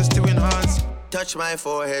dress just to enhance. Touch my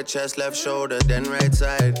forehead, chest, left shoulder, then right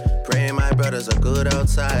side. Praying my brothers are good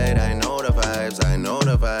outside. I know the vibes, I know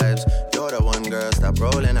the vibes. You're the one girl, stop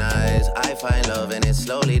rolling eyes. I find love and it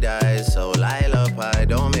slowly dies. So Lila pie,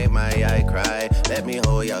 don't make my eye cry. Let me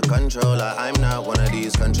hold your controller. I'm not one of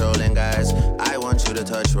these controlling guys. I want you to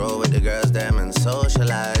touch, roll with the girls, them and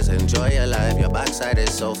socialize. Enjoy your life, your backside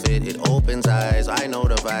is so fit, it opens eyes. I know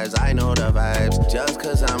the vibes, I know the vibes. Just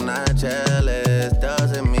cause I'm not jealous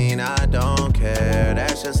doesn't mean I don't care.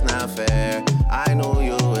 That's just not fair. I knew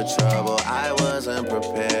you were trouble, I wasn't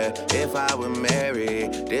prepared. If I were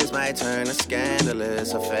married, this might turn a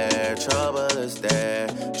scandalous affair. Trouble is there,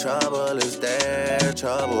 trouble is there.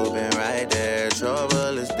 Trouble been right there,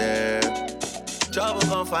 trouble is there. Trouble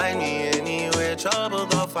gon' find me anywhere. Trouble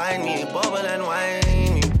gon' find me, bubble and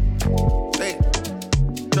whiny. Hey.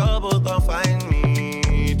 Trouble gon' find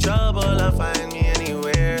me. Trouble will find me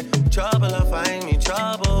anywhere. Trouble will find me.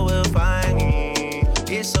 Trouble will find me.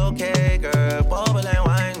 It's okay, girl. Bubble and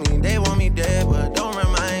whiny. They want me dead, but don't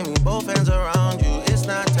remind me. Both hands around you. It's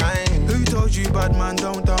not time. Who told you bad man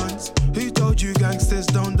don't dance? dance. Who told you gangsters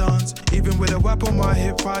don't dance? Even with a whip on my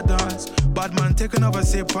hip, I dance. Bad man, take another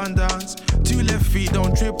sip and dance. 2 left feet,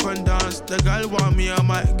 don't trip and dance. The girl want me, I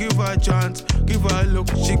might give her a chance. Give her a look,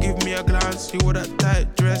 she give me a glance. She wore that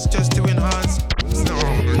tight dress just to enhance.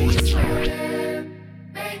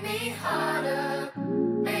 Make me harder,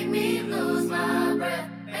 make me lose my breath,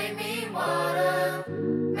 make me water,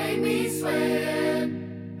 make me sweat,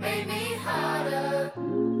 make me harder,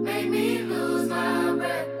 make me lose my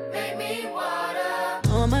breath, make me water.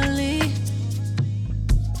 Normally,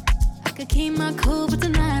 I could keep my cool, but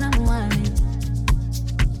tonight I'm whining.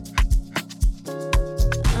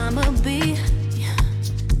 I'ma be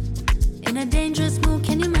in a dangerous mood,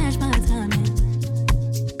 can you match my timing?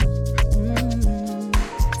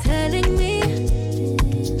 Telling me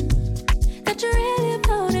that you're really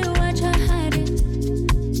about it, what you're hiding.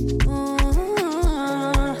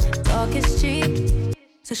 Talk is cheap,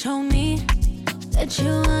 so show me that you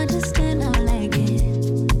understand I like it.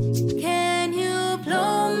 Can you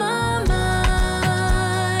blow my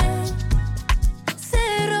mind?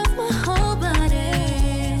 Set off my whole body.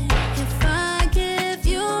 If I give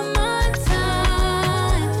you my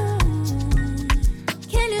time,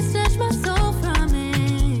 can you snatch my soul from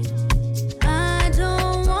me? I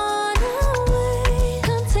don't wanna wait.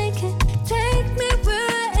 Come take me where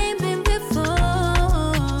I ain't been before.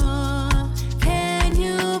 Can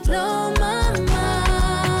you blow my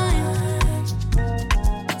mind?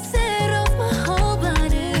 Set off my whole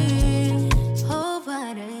body, whole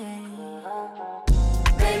body.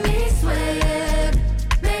 Make me sweat,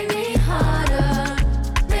 make me harder,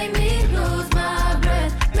 make me lose my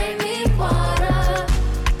breath, make me water,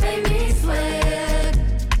 make me sweat,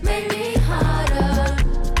 make me harder,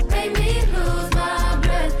 make me lose my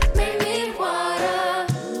breath, make me water.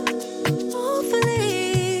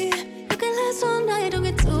 Hopefully, you can last all night, don't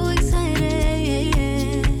get too excited.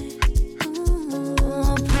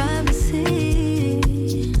 Privacy,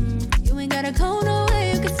 you ain't gotta go nowhere,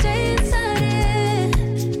 you can stay inside it.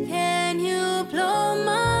 Can you blow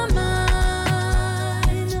my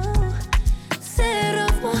mind? Oh, set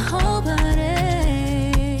off my whole body.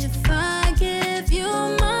 If I give you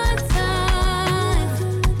my time,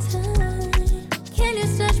 can you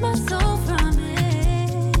snatch my soul from me?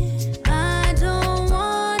 I don't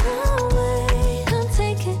wanna wait. Come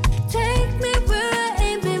take me where I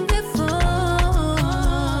ain't been before.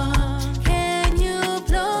 Can you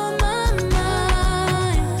blow my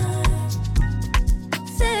mind?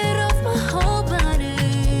 Set off my whole body,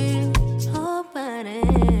 whole body.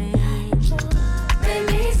 Make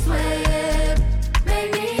me sweat, make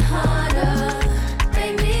me harder,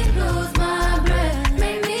 make me lose my breath,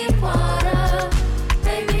 make me water,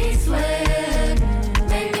 make me sweat,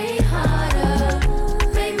 make me harder,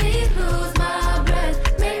 make me lose my breath,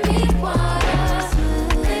 make me water,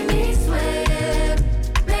 make me sweat,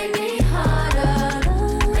 make me harder,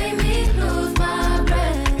 make me lose my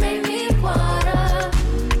breath, make me water,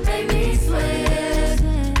 make me sweat,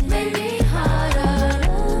 make me harder,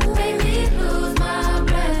 make me lose my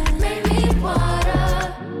breath, make me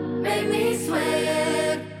water, make me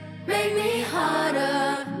sweat, make me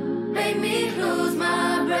harder, make me lose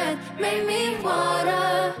my breath, make me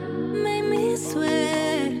water, Make me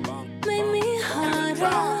sweat, make me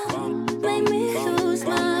harder, make me lose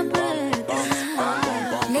my breath.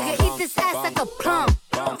 Nigga, eat this ass like a plum.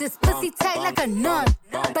 This pussy tight like a nun.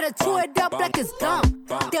 Better chew it up like it's gum.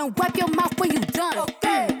 Then wipe your mouth when you done.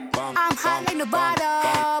 I'm hot like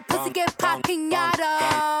Nevada. Pussy get pop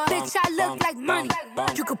pinata. Bitch, I look like money.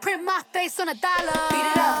 You can print my face on $1. Beat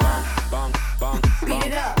it up. Beat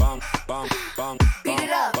it up. Beat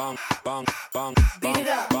it up. Beat it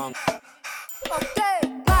up. Okay.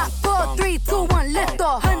 5, 4, 3, 2, 1, lift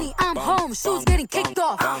off. Honey, I'm home. Shoes getting kicked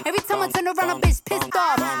off. Every time I turn around, a bitch pissed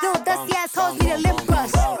off. Little dusty assholes need a lip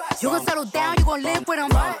brush. You gon' settle down, you gon' live with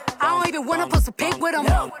them. I don't even wanna post a pic with him.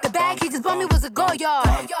 The bag he just bought me was a go yard.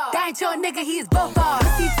 That ain't your nigga, he is both ours.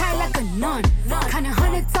 Pussy tight like a nun. Kinda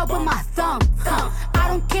hunted up with my thumb. I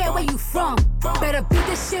don't care where you from. Better beat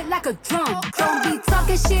this shit like a drum. Don't be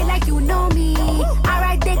talking shit like you know me. I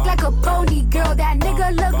ride dick like a pony. Girl, that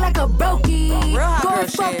nigga look like a brokey. Go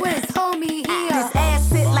fuck with his homie here. This ass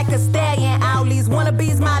sit like a stallion. All these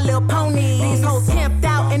wannabes my little pony. These hoes camped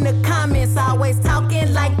out in the comments. Always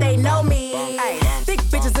talking like they know me. Thick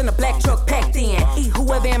bitches in a black truck packed in. Eat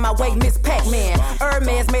whoever in my my way, Miss Pac-Man.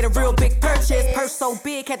 Hermes made a real big purchase. Purse so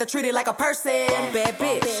big, had to treat it like a person. Bad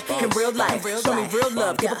bitch, in real life. Show me real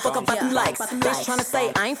love, give a fuck about them likes. Bitch tryna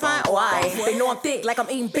say I ain't fine, oh I. They know I'm thick, like I'm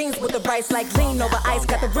eating beans with the rice. Like lean over ice,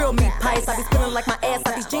 got the real meat pies. I be feeling like my ass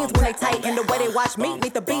out these jeans when they tight. And the way they watch me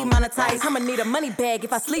need to be monetized. I'ma need a money bag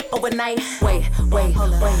if I sleep overnight. Wait.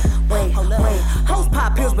 Hoes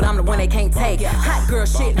pop pills, but I'm the one they can't take. Hot girl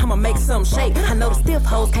shit, I'ma make some shake. I know the stiff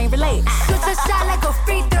hoes can't relate. Shoot your shot like a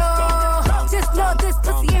free throw. Just know this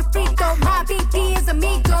pussy ain't free throw. My BD is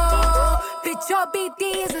amigo. Bitch, your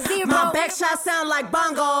BD is a zero. My back shot sound like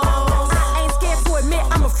bongos. I ain't scared to admit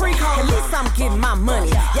I'm a freak hoe. At least I'm getting my money.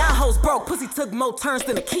 Y'all hoes broke, pussy took more turns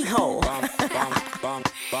than a keyhole.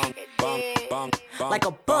 Like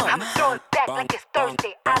a bum. I'm throwing back like it's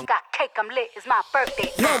Thursday. I got cake, I'm lit, it's my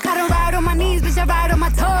birthday. Gotta ride on my knees, bitch, I ride on my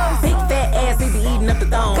toes. Big fat ass, they be eating up the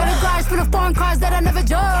dome. Got a garage full of foreign cars that I never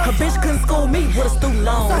drove. A bitch couldn't school me with a student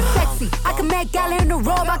loan. So sexy, I can make gala in the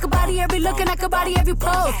robe. I can body every look and I can body every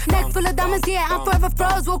pose. Neck full of diamonds, yeah, I'm forever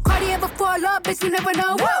froze. Will Cardi ever fall up, bitch, you never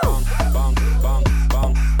know. Woo!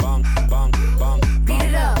 Beat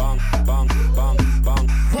it up.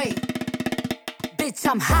 Wait. Bitch,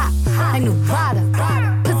 I'm hot, like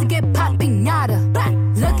Nevada. Pussy get popping nada.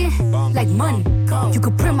 Looking like money. You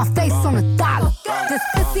could print my face on $1. This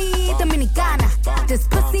pussy dominicana. This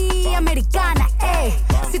pussy americana. Ayy,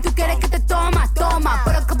 si tú quieres que te toma, toma.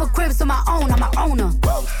 Put a couple cribs on my own, I'm a owner.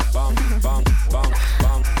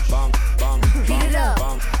 Beat it up.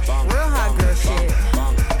 Real hot girl shit.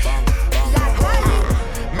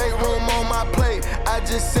 Make room on my plate. I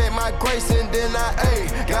just said my grace and then I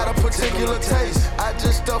ate. Got a particular taste. I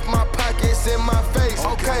just stuffed my pockets in my face.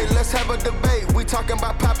 Okay, let's have a debate. We talking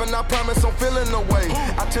about popping, I promise I'm feeling the way.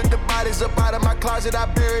 I took the bodies up out of my closet, I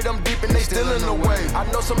buried them deep and they still in the way. I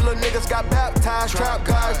know some little niggas got baptized, trap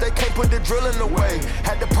guys, they can't put the drilling away.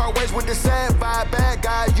 Had to part ways with the sad vibe, bad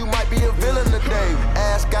guy, you might be a villain today.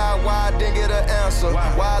 Ask God why I didn't get an answer.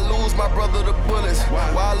 Why I lose my brother to bullets.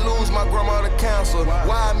 Why I lose my grandma to cancer.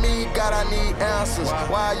 Why me, God, I need answers.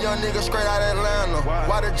 Why a young nigga straight out Atlanta.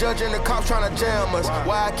 Why the judge and the cops tryna jam us.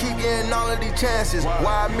 Why I keep getting all of these chances.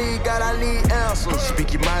 Why me, God, I need answers.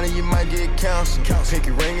 Speak your mind and you might get counseled.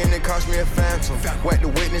 Pinky ring and it cost me a phantom. Whack the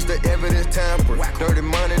witness, the evidence tamper. Dirty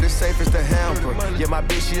money, the safest to hamper. Yeah, my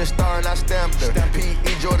bitch, she a star and I stamped her.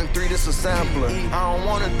 P.E. Jordan 3, this a sampler. I don't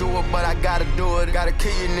wanna do it, but I gotta do it. Gotta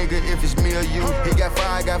kill you, nigga, if it's me or you. He got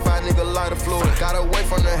five, nigga, lighter fluid. Gotta wait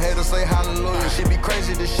from the haters, say hallelujah. Shit be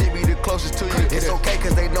crazy, this shit be the closest to you. It's okay,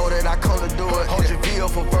 cause they know that I come to do it. Hold your VO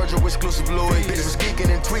for Virgil, exclusive Louis. Bitch was geeking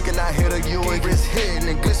and tweaking, I hit a Ewing. Wrist hitting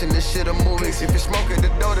and glistening, this shit a movie. If you smoking the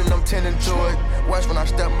dough, then I'm tending to it. Watch when I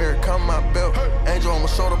step here, come my belt. Angel on my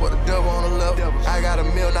shoulder, but the devil on the left. I got a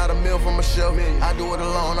meal, not a meal from a shelf. I do it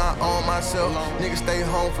alone, I own myself. Niggas stay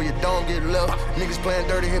home for you don't get left. Niggas playing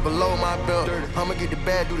dirty here below my belt. I'ma get the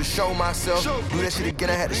bad, do the show myself. Do that shit again,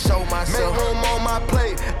 I had to show myself. Make room on my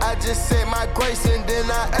plate. I just said my grace and then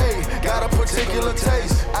I ate. Got a particular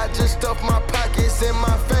taste. I just stuffed my pockets in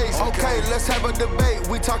my face. Okay, let's have a debate.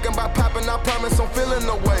 We talking about popping, I promise I'm feeling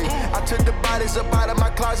the way. I took the bodies up out of my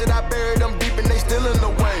closet, I buried them deep and they still in the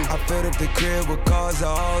way. I filled up the crib with cars,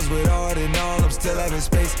 halls with art and all. I'm still having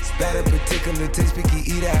space. Got a particular taste, picky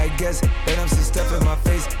eater, I guess. But I'm some stuff in my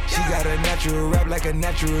face. She got a natural rap like a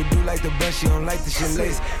natural do like the blunt. She don't like the shit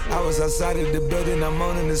lace. I was outside of the building, I'm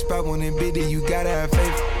on in the spot when it bid it. You gotta have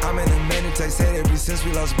faith. I'm in the mandatory said ever since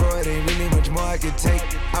we lost bro, it ain't really much more I can take.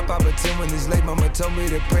 I pop a 10 when it's late. Mama told me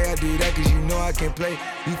to pray. I do that cause you know I can play.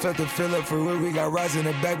 You felt the fill up for real. We got rides in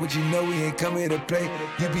the back, but you know we ain't come here to play.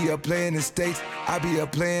 You be up playing the States. I be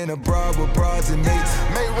up playing abroad with broads and mates.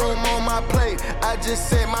 Make room on my plate. I just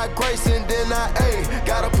said my grace and then I ate.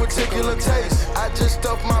 Got a particular taste. I just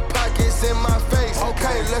stuffed my pockets in my face.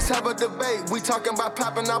 Okay, let's have a debate. We talking about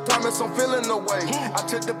popping, I promise I'm feeling the way. I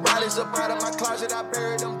took the bodies up out of my closet, I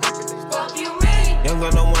buried them deep in this. Fuck you, me. Young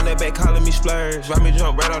gun no one that back calling me splurge. Ride me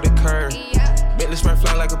jump right off the curb. Bentley spray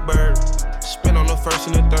fly like a bird. Spin on the first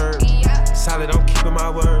and the third. Solid, I'm keeping my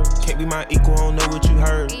word. Can't be my equal, I don't know what you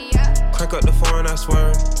heard. Crack up the foreign, I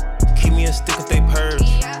swear. Keep me a stick if they purge.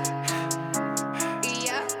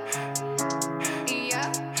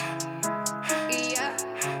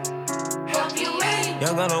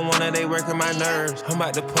 Young gun on one that they working my nerves. I'm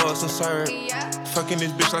about to pour some serve. Fucking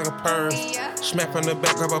this bitch like a perm. Smack from the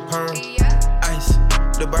back, grab a perm. Ice,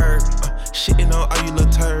 the bird. Shitting on all you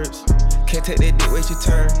little turds. Can't take that dick, wait your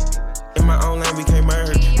turn. In my own lane, we can't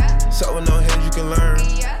merge. So with no hands, you can learn.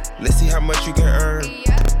 Let's see how much you can earn.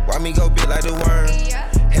 Why me go big like the worm?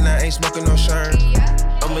 And I ain't smoking no shirt.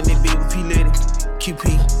 I'm in the beat with P. Litty.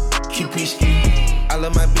 QP ski. I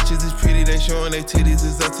love my bitches, it's pretty, they showing their titties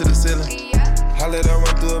is up to the ceiling. I let her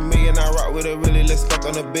run through $1 million, I rock with her really, let's fuck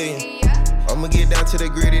on $1 billion. I'ma get down to the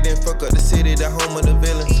gritty, then fuck up the city, the home of the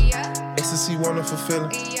villains. Ecstasy, wonderful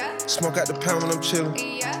feeling. Smoke out the pound when I'm chillin'.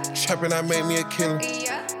 Trappin', I made me a killer.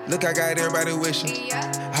 Look, I got everybody wishing.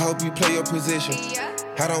 I hope you play your position.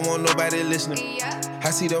 I don't want nobody listening. I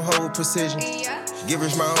see them whole precision.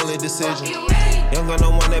 Givers my only decision. Young gun, no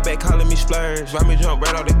one that back calling me splurge. Ride me jump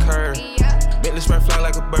right off the curb. Bentley spread fly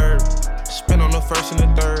like a bird. Spin on the first and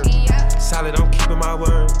the third. Solid, I'm keeping my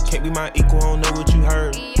word. Can't be my equal, I don't know what you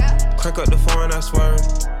heard. Crank up the foreign, I swerve.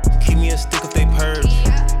 Keep me a stick if they purge.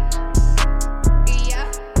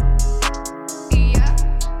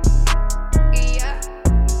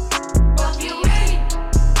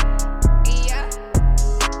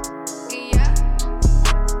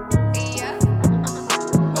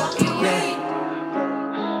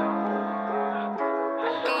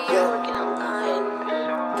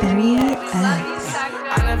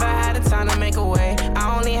 I never had the time to make a way.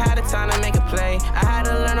 I only had the time to make a play. I had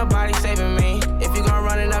to learn nobody saving me. If you gon'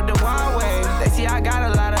 run it up the wild way, they see I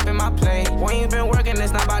got a lot up in my plate. When you been working,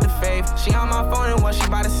 it's not about the faith. She on my phone and what she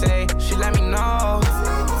about to say, she let me know.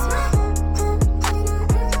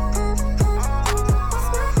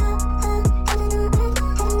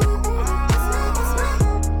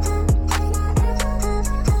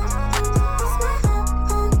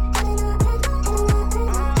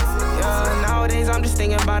 I'm just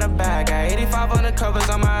thinking about a bag. Got 85 on the covers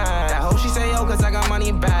on my ass. I hope she say yo, cause I got money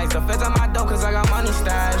in bags. The feds on my dope, cause I got money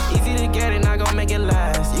stashed. Easy to get it, not gon' make it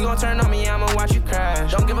last. You gon' turn on me, I'ma watch you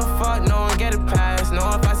crash. Don't give a fuck, no one get it past. Know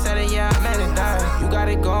if I said it, yeah, I meant it, that. You got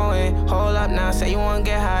it going, hold up now. Say you wanna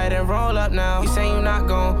get high, then roll up now. You say you not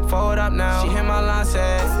gon' fold up now. She hit my line,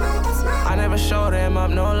 said I never showed him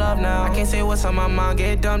up, no love now. I can't say what's on my mind,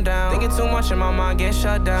 get dumbed down. Thinking too much in my mind, get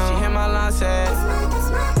shut down. She hit my line, said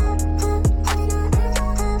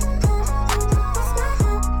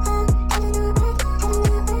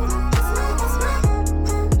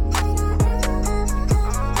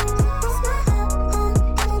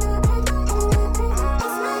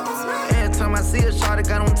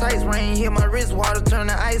got on tights, rain, hit my wrist, water turn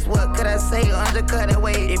to ice. What could I say? Undercut that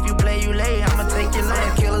weight. If you play, you lay. I'ma take your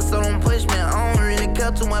lane. Killer, so don't push me. I don't really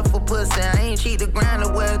care too much for pussy. I ain't cheat the grind to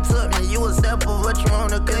where it took me. You a step of what you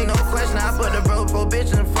wanna click. No question, I put the bro for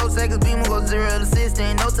bitch in 4 seconds. Beam go 0 to 60.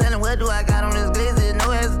 Ain't no telling what do I got on this glizzy. No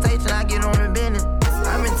hesitation, I get on the business.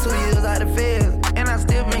 I've been 2 years out of feds, and I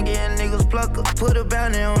still been getting niggas plucker. Put a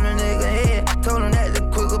bounty on a nigga head. Told him that the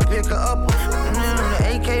quicker pick her up. And then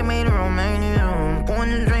the AK made her Romanian.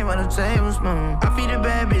 Pouring the drink by the tablespoon. I feed a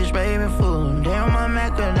bad bitch, baby food. Damn my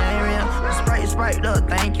macadamia. Sprite up,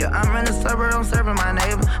 thank you. I'm in the suburb, I'm serving my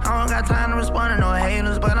neighbor. I don't got time to respond to no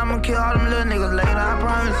haters, but I'ma kill all them little niggas later, I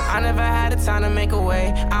promise. I never had the time to make a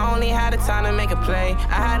way. I only had the time to make a play.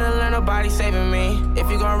 I had to learn nobody saving me. If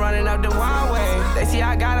you gon' run it up the wild way, they see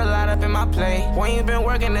I got a lot up in my plate. When you been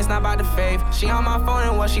working, it's not about the faith. She on my phone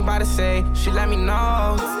and what she about to say, she let me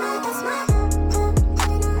know.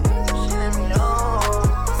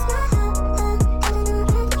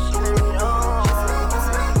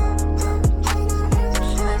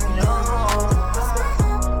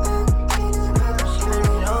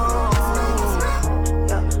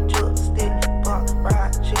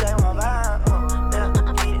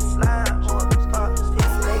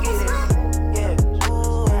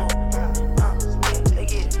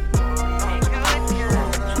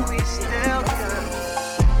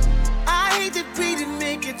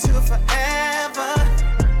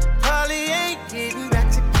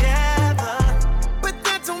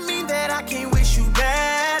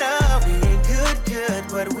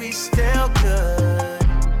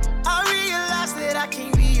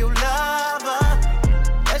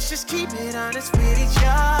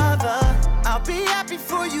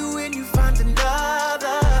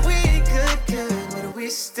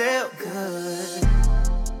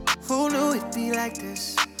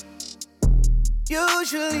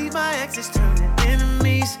 Usually my exes turning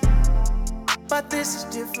enemies, but this is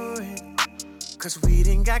different. Cause we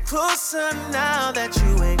done got closer now that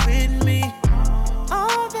you ain't with me.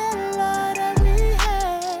 All that love that we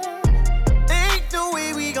had, ain't no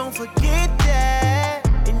way we gon' forget that.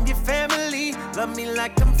 And your family, love me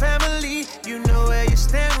like I'm family. You know where you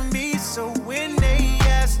stand with me. So when they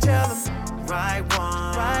ask, tell them right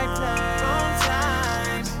one, right place, wrong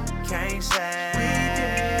time. Can't say we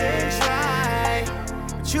didn't try.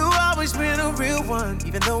 You always been a real one,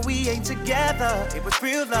 even though we ain't together. It was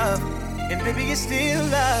real love, and baby, it's still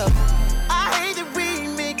love. I hate that we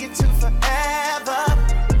ain't make it to forever.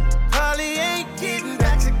 Probably ain't getting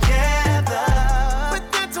back together, but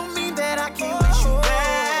that don't mean that I can't wish you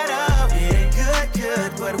better. It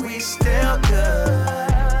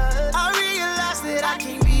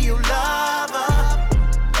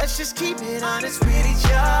it honest with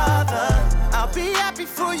each other. I'll be happy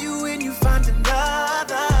for you when you find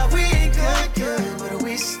another. We ain't good, but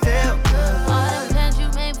we still good. All the plans you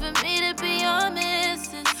made for me to be your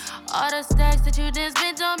missus. All the stacks that you done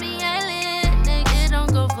spent on me ain't lit. Nigga,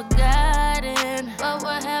 don't go forgotten. But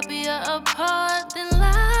we're happier apart than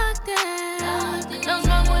locked in. Don't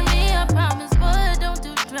smoke with me, I promise, but don't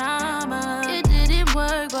do drama. It didn't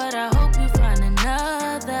work, but I hope you find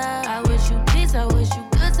another. I wish you peace, I wish you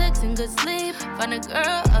good sex and good sleep. Find a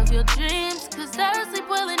girl of your dreams, cause I sleep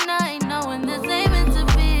well at night knowing this ain't meant to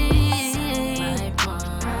be.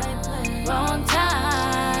 Wrong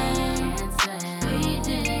time, we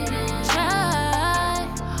didn't try.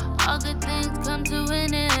 All good things come to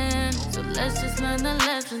an end, so let's just learn the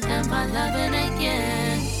lessons and find loving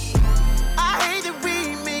again. I hate that we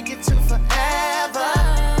ain't make it to forever.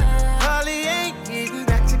 Probably ain't getting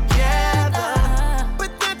back together,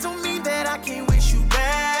 but that don't mean that I can't wish you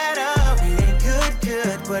better. We ain't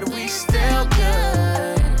good, but we still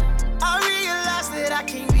good. I realize that I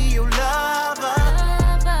can't be your lover.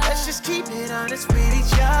 Let's just keep it honest with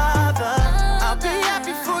each other. I'll be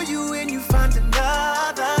happy for you when you find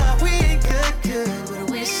another. We ain't good, but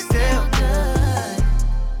we still good.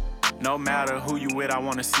 No matter who you with, I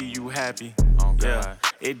wanna see you happy. Oh, yeah,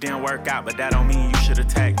 it didn't work out, but that don't mean you should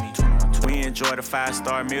attack me. We enjoy the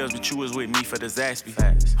 5-star meals, but you was with me for the Zaxby.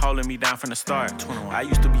 Holding me down from the start. I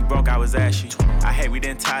used to be broke, I was ashy. I hate we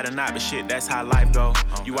didn't tie the knot, but shit, that's how life go.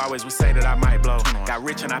 You always would say that I might blow. Got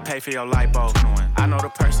rich and I pay for your lipo. I know the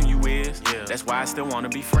person you is, that's why I still wanna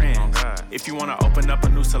be friends. If you wanna open up a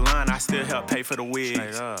new salon, I still help pay for the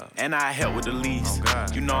wigs. And I help with the lease.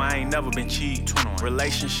 You know I ain't never been cheap.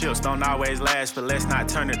 Relationships don't always last, but let's not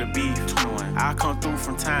turn it to beef. I'll come through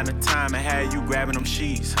from time to time and have you grabbing them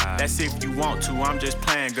sheets. That's if you want to, I'm just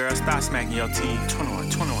playing, girl, stop smacking your teeth.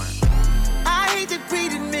 21. I hate that we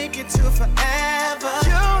didn't make it to forever.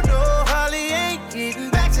 You know Holly ain't getting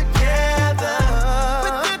back together,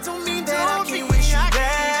 but that don't mean that I can't wish you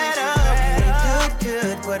better. We ain't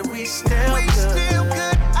good, but we still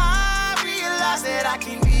good. I realize that I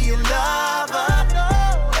can be your lover.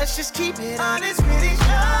 Let's just keep it honest with each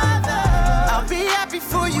other. I'll be happy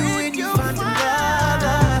for you when you find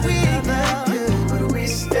another. We ain't good, but we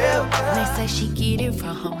still good. They say she get it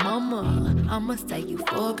from her mama. I'ma say you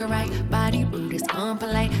fuck her right. Body rude is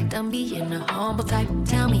unpolite. Done being a humble type.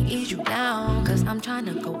 Tell me, is you down? Cause I'm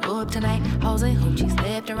tryna go up tonight. Hoes and hoochies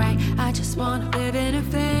left and right. I just wanna live in a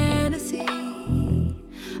fantasy.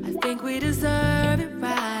 I think we deserve it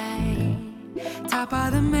right. Top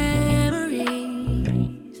of the memories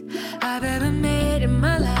I've ever made in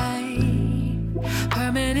my life.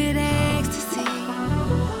 Permanent ecstasy.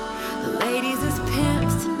 The ladies is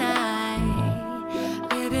pimps tonight.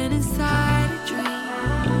 Living inside a dream.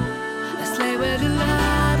 Let's lay where the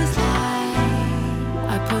love is like.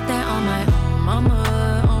 I put that on my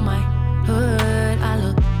mama, on my hood. I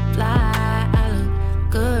look fly, I look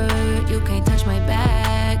good. You can't touch my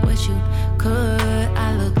bag, but you could.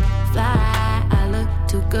 I look fly, I look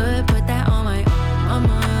too good. Put that on my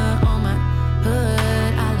mama, on my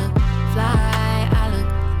hood. I look fly, I look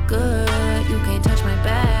good. You can't touch my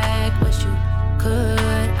bag, but you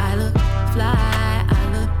could. I look fly, I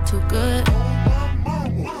look too good.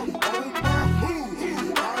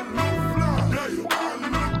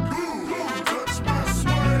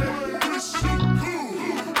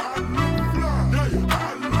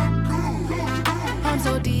 I'm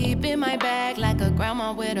so deep in my bag like a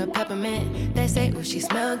grandma with a peppermint. They say, ooh, she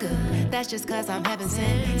smell good. That's just cause I'm heaven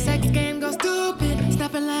sent. Sex game goes stupid,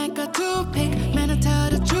 snapping like a toothpick. Man, I tell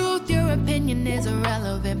the truth, your opinion is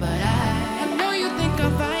irrelevant. But I know you think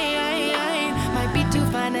I'm fine. Might be too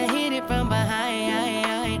fine to hit it from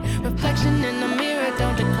behind. Reflection in the mirror,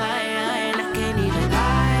 don't decline. I can't even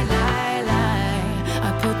lie.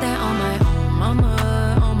 I put that on my mama,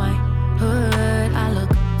 on my hood. I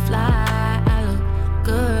look fly, I look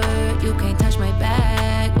good. You can't touch my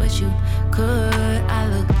bag, but you could. I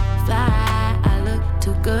look fly, I look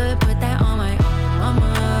too good. Put that on my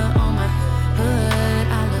mama, on my hood.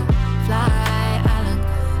 I look fly, I look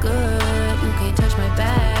good. You can't touch my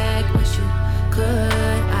bag, but you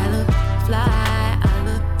could. I look fly, I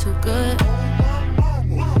look too good.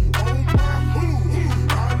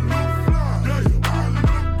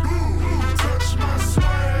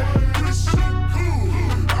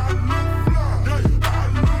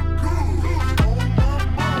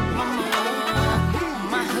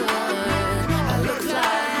 I look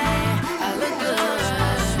fly,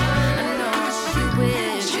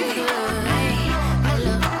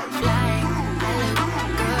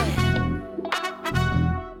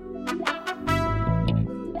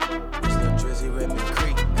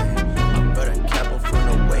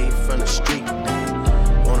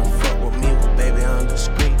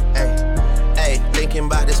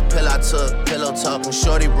 some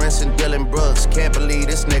shorty rinsing Dylan Brooks. Can't believe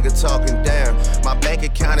this nigga talking down. My bank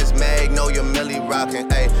account is Magnolia Millie rocking.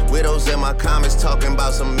 Ayy, widows in my comments talking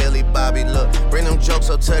about some Millie Bobby. Look, bring them jokes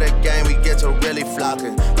up to the game, we get to really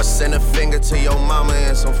flocking. Or send a finger to your mama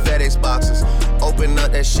in some FedEx boxes. Open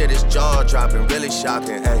up, that shit is jaw dropping, really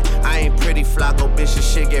shocking. Ayy, I ain't pretty Flocko, bitch,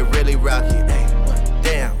 this shit get really rocky. Ayy, what?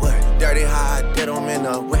 Damn, what? Dirty how I did them in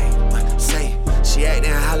a way. What? Say, she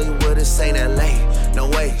actin' Hollywood, this ain't LA. No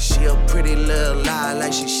way, she a pretty little lie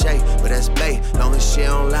like she shake, but that's bae. Long as she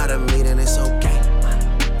don't lie to me, then it's okay.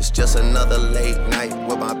 It's just another late night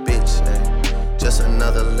with my bitch. Just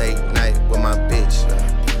another late night with my bitch.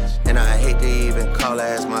 And I hate to even call her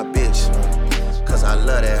as my bitch. Cause I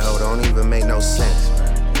love that hoe, don't even make no sense.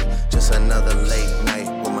 Just another late night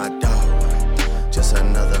with my dog. Just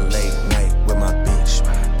another late night with my bitch.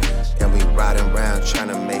 And we riding around trying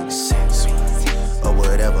to make sense. Or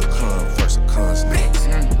whatever comes first or comes next.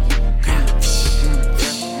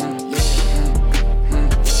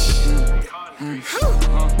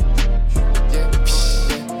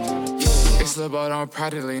 It's Lil' Bo, don't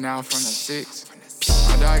proudly now from the 6.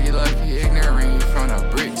 My dog, you lucky, ignorant, he from the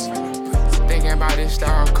bricks. Thinking about this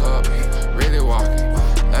star cup, really walking.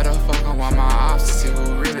 Let her fuckin' want my ops to see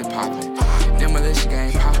who really poppin'. Demolition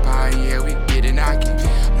game pop out, yeah, we get it knockin'.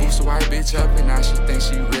 Boost a white bitch up and now she thinks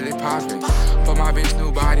she really poppin'. For my bitch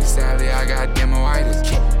new body, sadly, I got demoitis.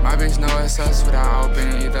 My bitch know it's us without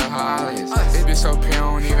opening either her eyelids. This bitch so pure,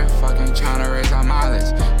 don't even fucking tryna raise our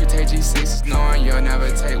mileage. You take G6s knowing you'll never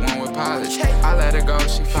take one with polish. I let her go,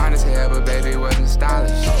 she fine as hell, but baby wasn't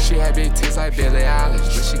stylish. She had big tits like Billie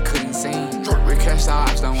Eilish, but she couldn't sing. We catch the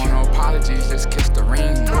ops, don't want no apologies, just kiss the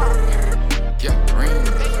ring. Yeah, ring.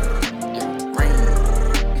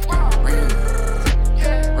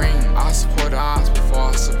 I support the odds before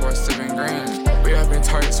I support Steven Green. We up in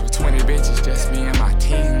Turks with 20 bitches, just me and my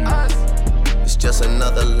team. It's just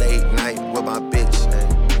another late night with my bitch.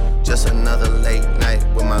 Just another late night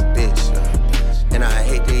with my bitch. And I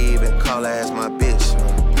hate to even call her as my bitch.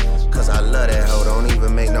 Cause I love that hoe, don't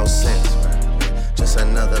even make no sense. Just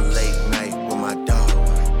another late night with my dog.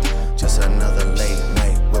 Just another late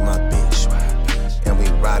night with my bitch. And we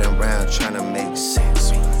riding around trying to make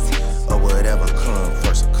sense. Or whatever comes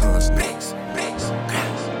first or comes next.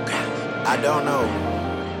 I don't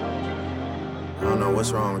know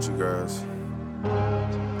what's wrong with you girls.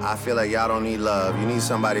 I feel like y'all don't need love. You need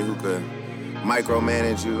somebody who could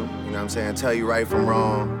micromanage you, you know what I'm saying? Tell you right from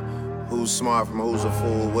wrong, who's smart from who's a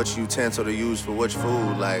fool, which utensil to use for which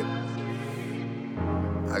food. Like,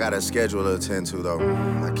 I got a schedule to attend to though.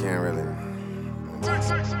 I can't really.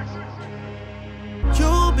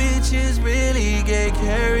 You bitches really get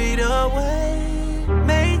carried away.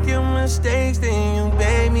 Making mistakes, then you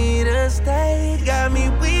beg me to stay. Got me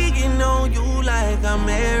weaking on you like I'm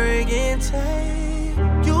arrogant tape.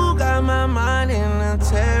 You got my mind in a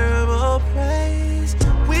terrible place.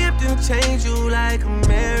 Whipped and changed you like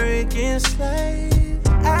American slave.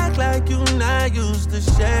 Act like you not used to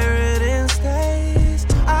Sheridan Stays.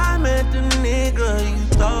 I met the nigga you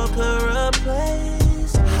thought could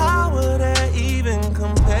replace. How would that even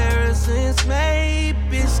comparisons made?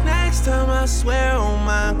 Bitch, next time I swear on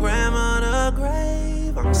my grandmother's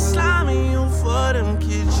grave, I'm sliming you for them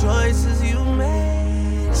kid choices you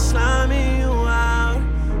made. Sliming you out,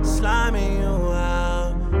 sliming you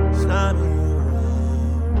out, sliming you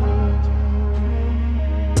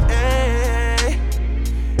out. Hey,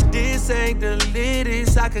 this ain't the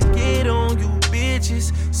latest I could get on you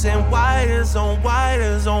bitches. Send wires on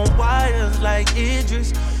wires on wires like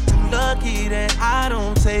Idris. Lucky that I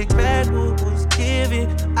don't take back what was given.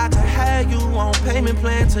 I could have you on payment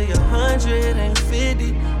plan till you're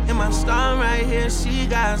 150. And my star right here, she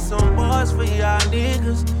got some bars for y'all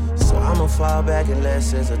niggas. So I'ma fall back and let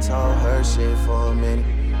SZA talk her shit for a minute.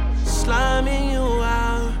 Sliming you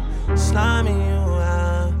out, sliming you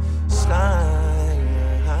out, sliming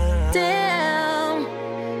you out.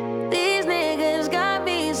 Damn, these niggas got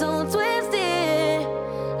me so twisted.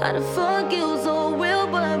 How the fuck you so real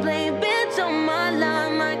but plain bitch on my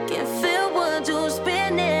line? I can feel what you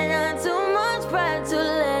spinning. Not too much pride to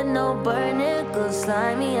let no burn niggas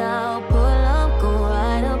slide me out. Pull up, go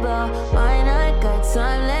right about mine. I got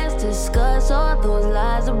time, let's discuss all those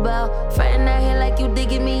lies about friend out here like you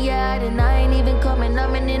digging me out. And I ain't even coming,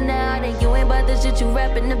 I'm in and out. And you ain't about the shit you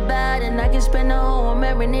rapping about. And I can spend the whole, I'm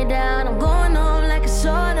airing it down. I'm going home like a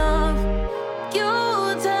sort of. You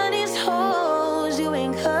tell these hoes you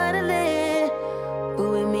ain't cuddling, but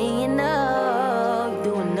with me you know you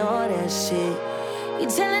doing all that shit. You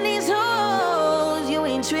telling these hoes you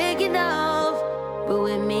ain't tricking off, but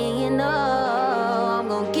with me you know I'm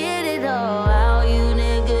gon' get it all. How you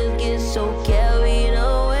niggas get so carried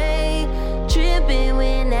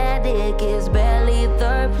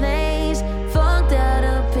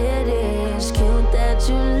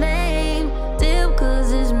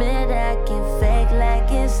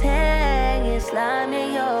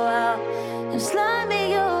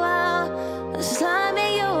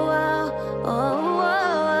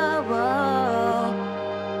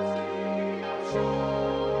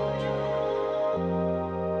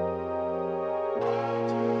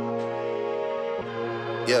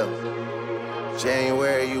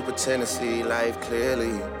January, you pretend to see life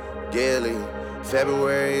clearly, gilly.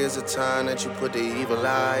 February is a time that you put the evil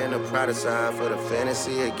eye and the pride aside for the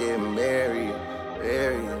fantasy of getting married.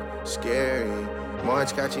 Very scary.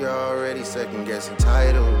 March got you already second guessing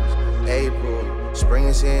titles. April, spring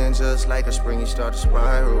is here and just like a spring you start to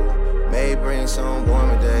spiral. May bring some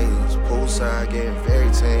warmer days. Poolside getting very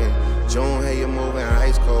tan. June, hey, you're moving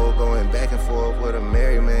ice cold, going back and forth with a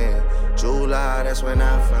merry man. July, that's when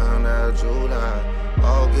I found out. July.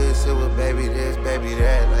 August, it was baby this, baby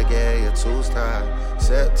that, like yeah, you're too tired.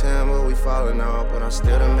 September, we falling off, but I'm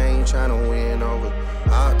still the man you tryna win over.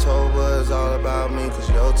 October is all about me, cause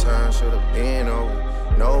your turn should've been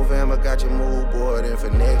over. November got your mood board in for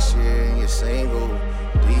next year and you're single.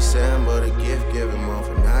 December, the gift giving month,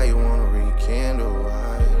 and now you wanna rekindle.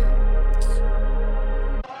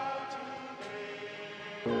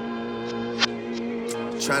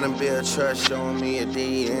 Tryna build trust, showing me your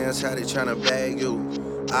DMs, how they tryna bag you.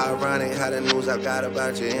 Ironic how the news I got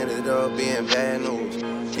about you ended up being bad news.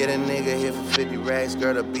 Get a nigga hit for 50 racks,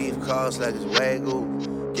 girl, the beef cost like it's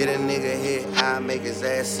Wagyu. Get a nigga hit, I make his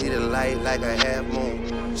ass see the light like a half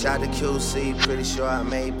moon. Shot to QC, pretty sure I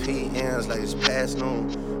made PMs like it's past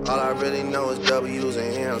noon. All I really know is W's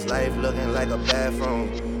and M's, life looking like a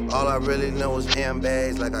bathroom. All I really know is M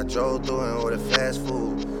bags like I drove through and ordered fast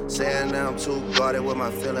food. Saying that I'm too guarded with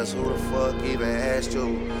my feelings, who the fuck even asked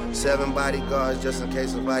you? 7 bodyguards just in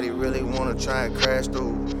case somebody really wanna try and crash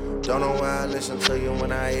through. Don't know why I listen to you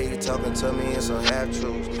when I hear you talking to me in some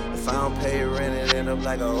half-truths. If I don't pay rent, it end up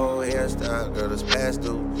like a whole hairstyle, girl, it's past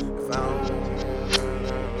due. If I don't...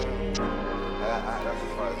 That's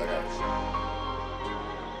as far as I got.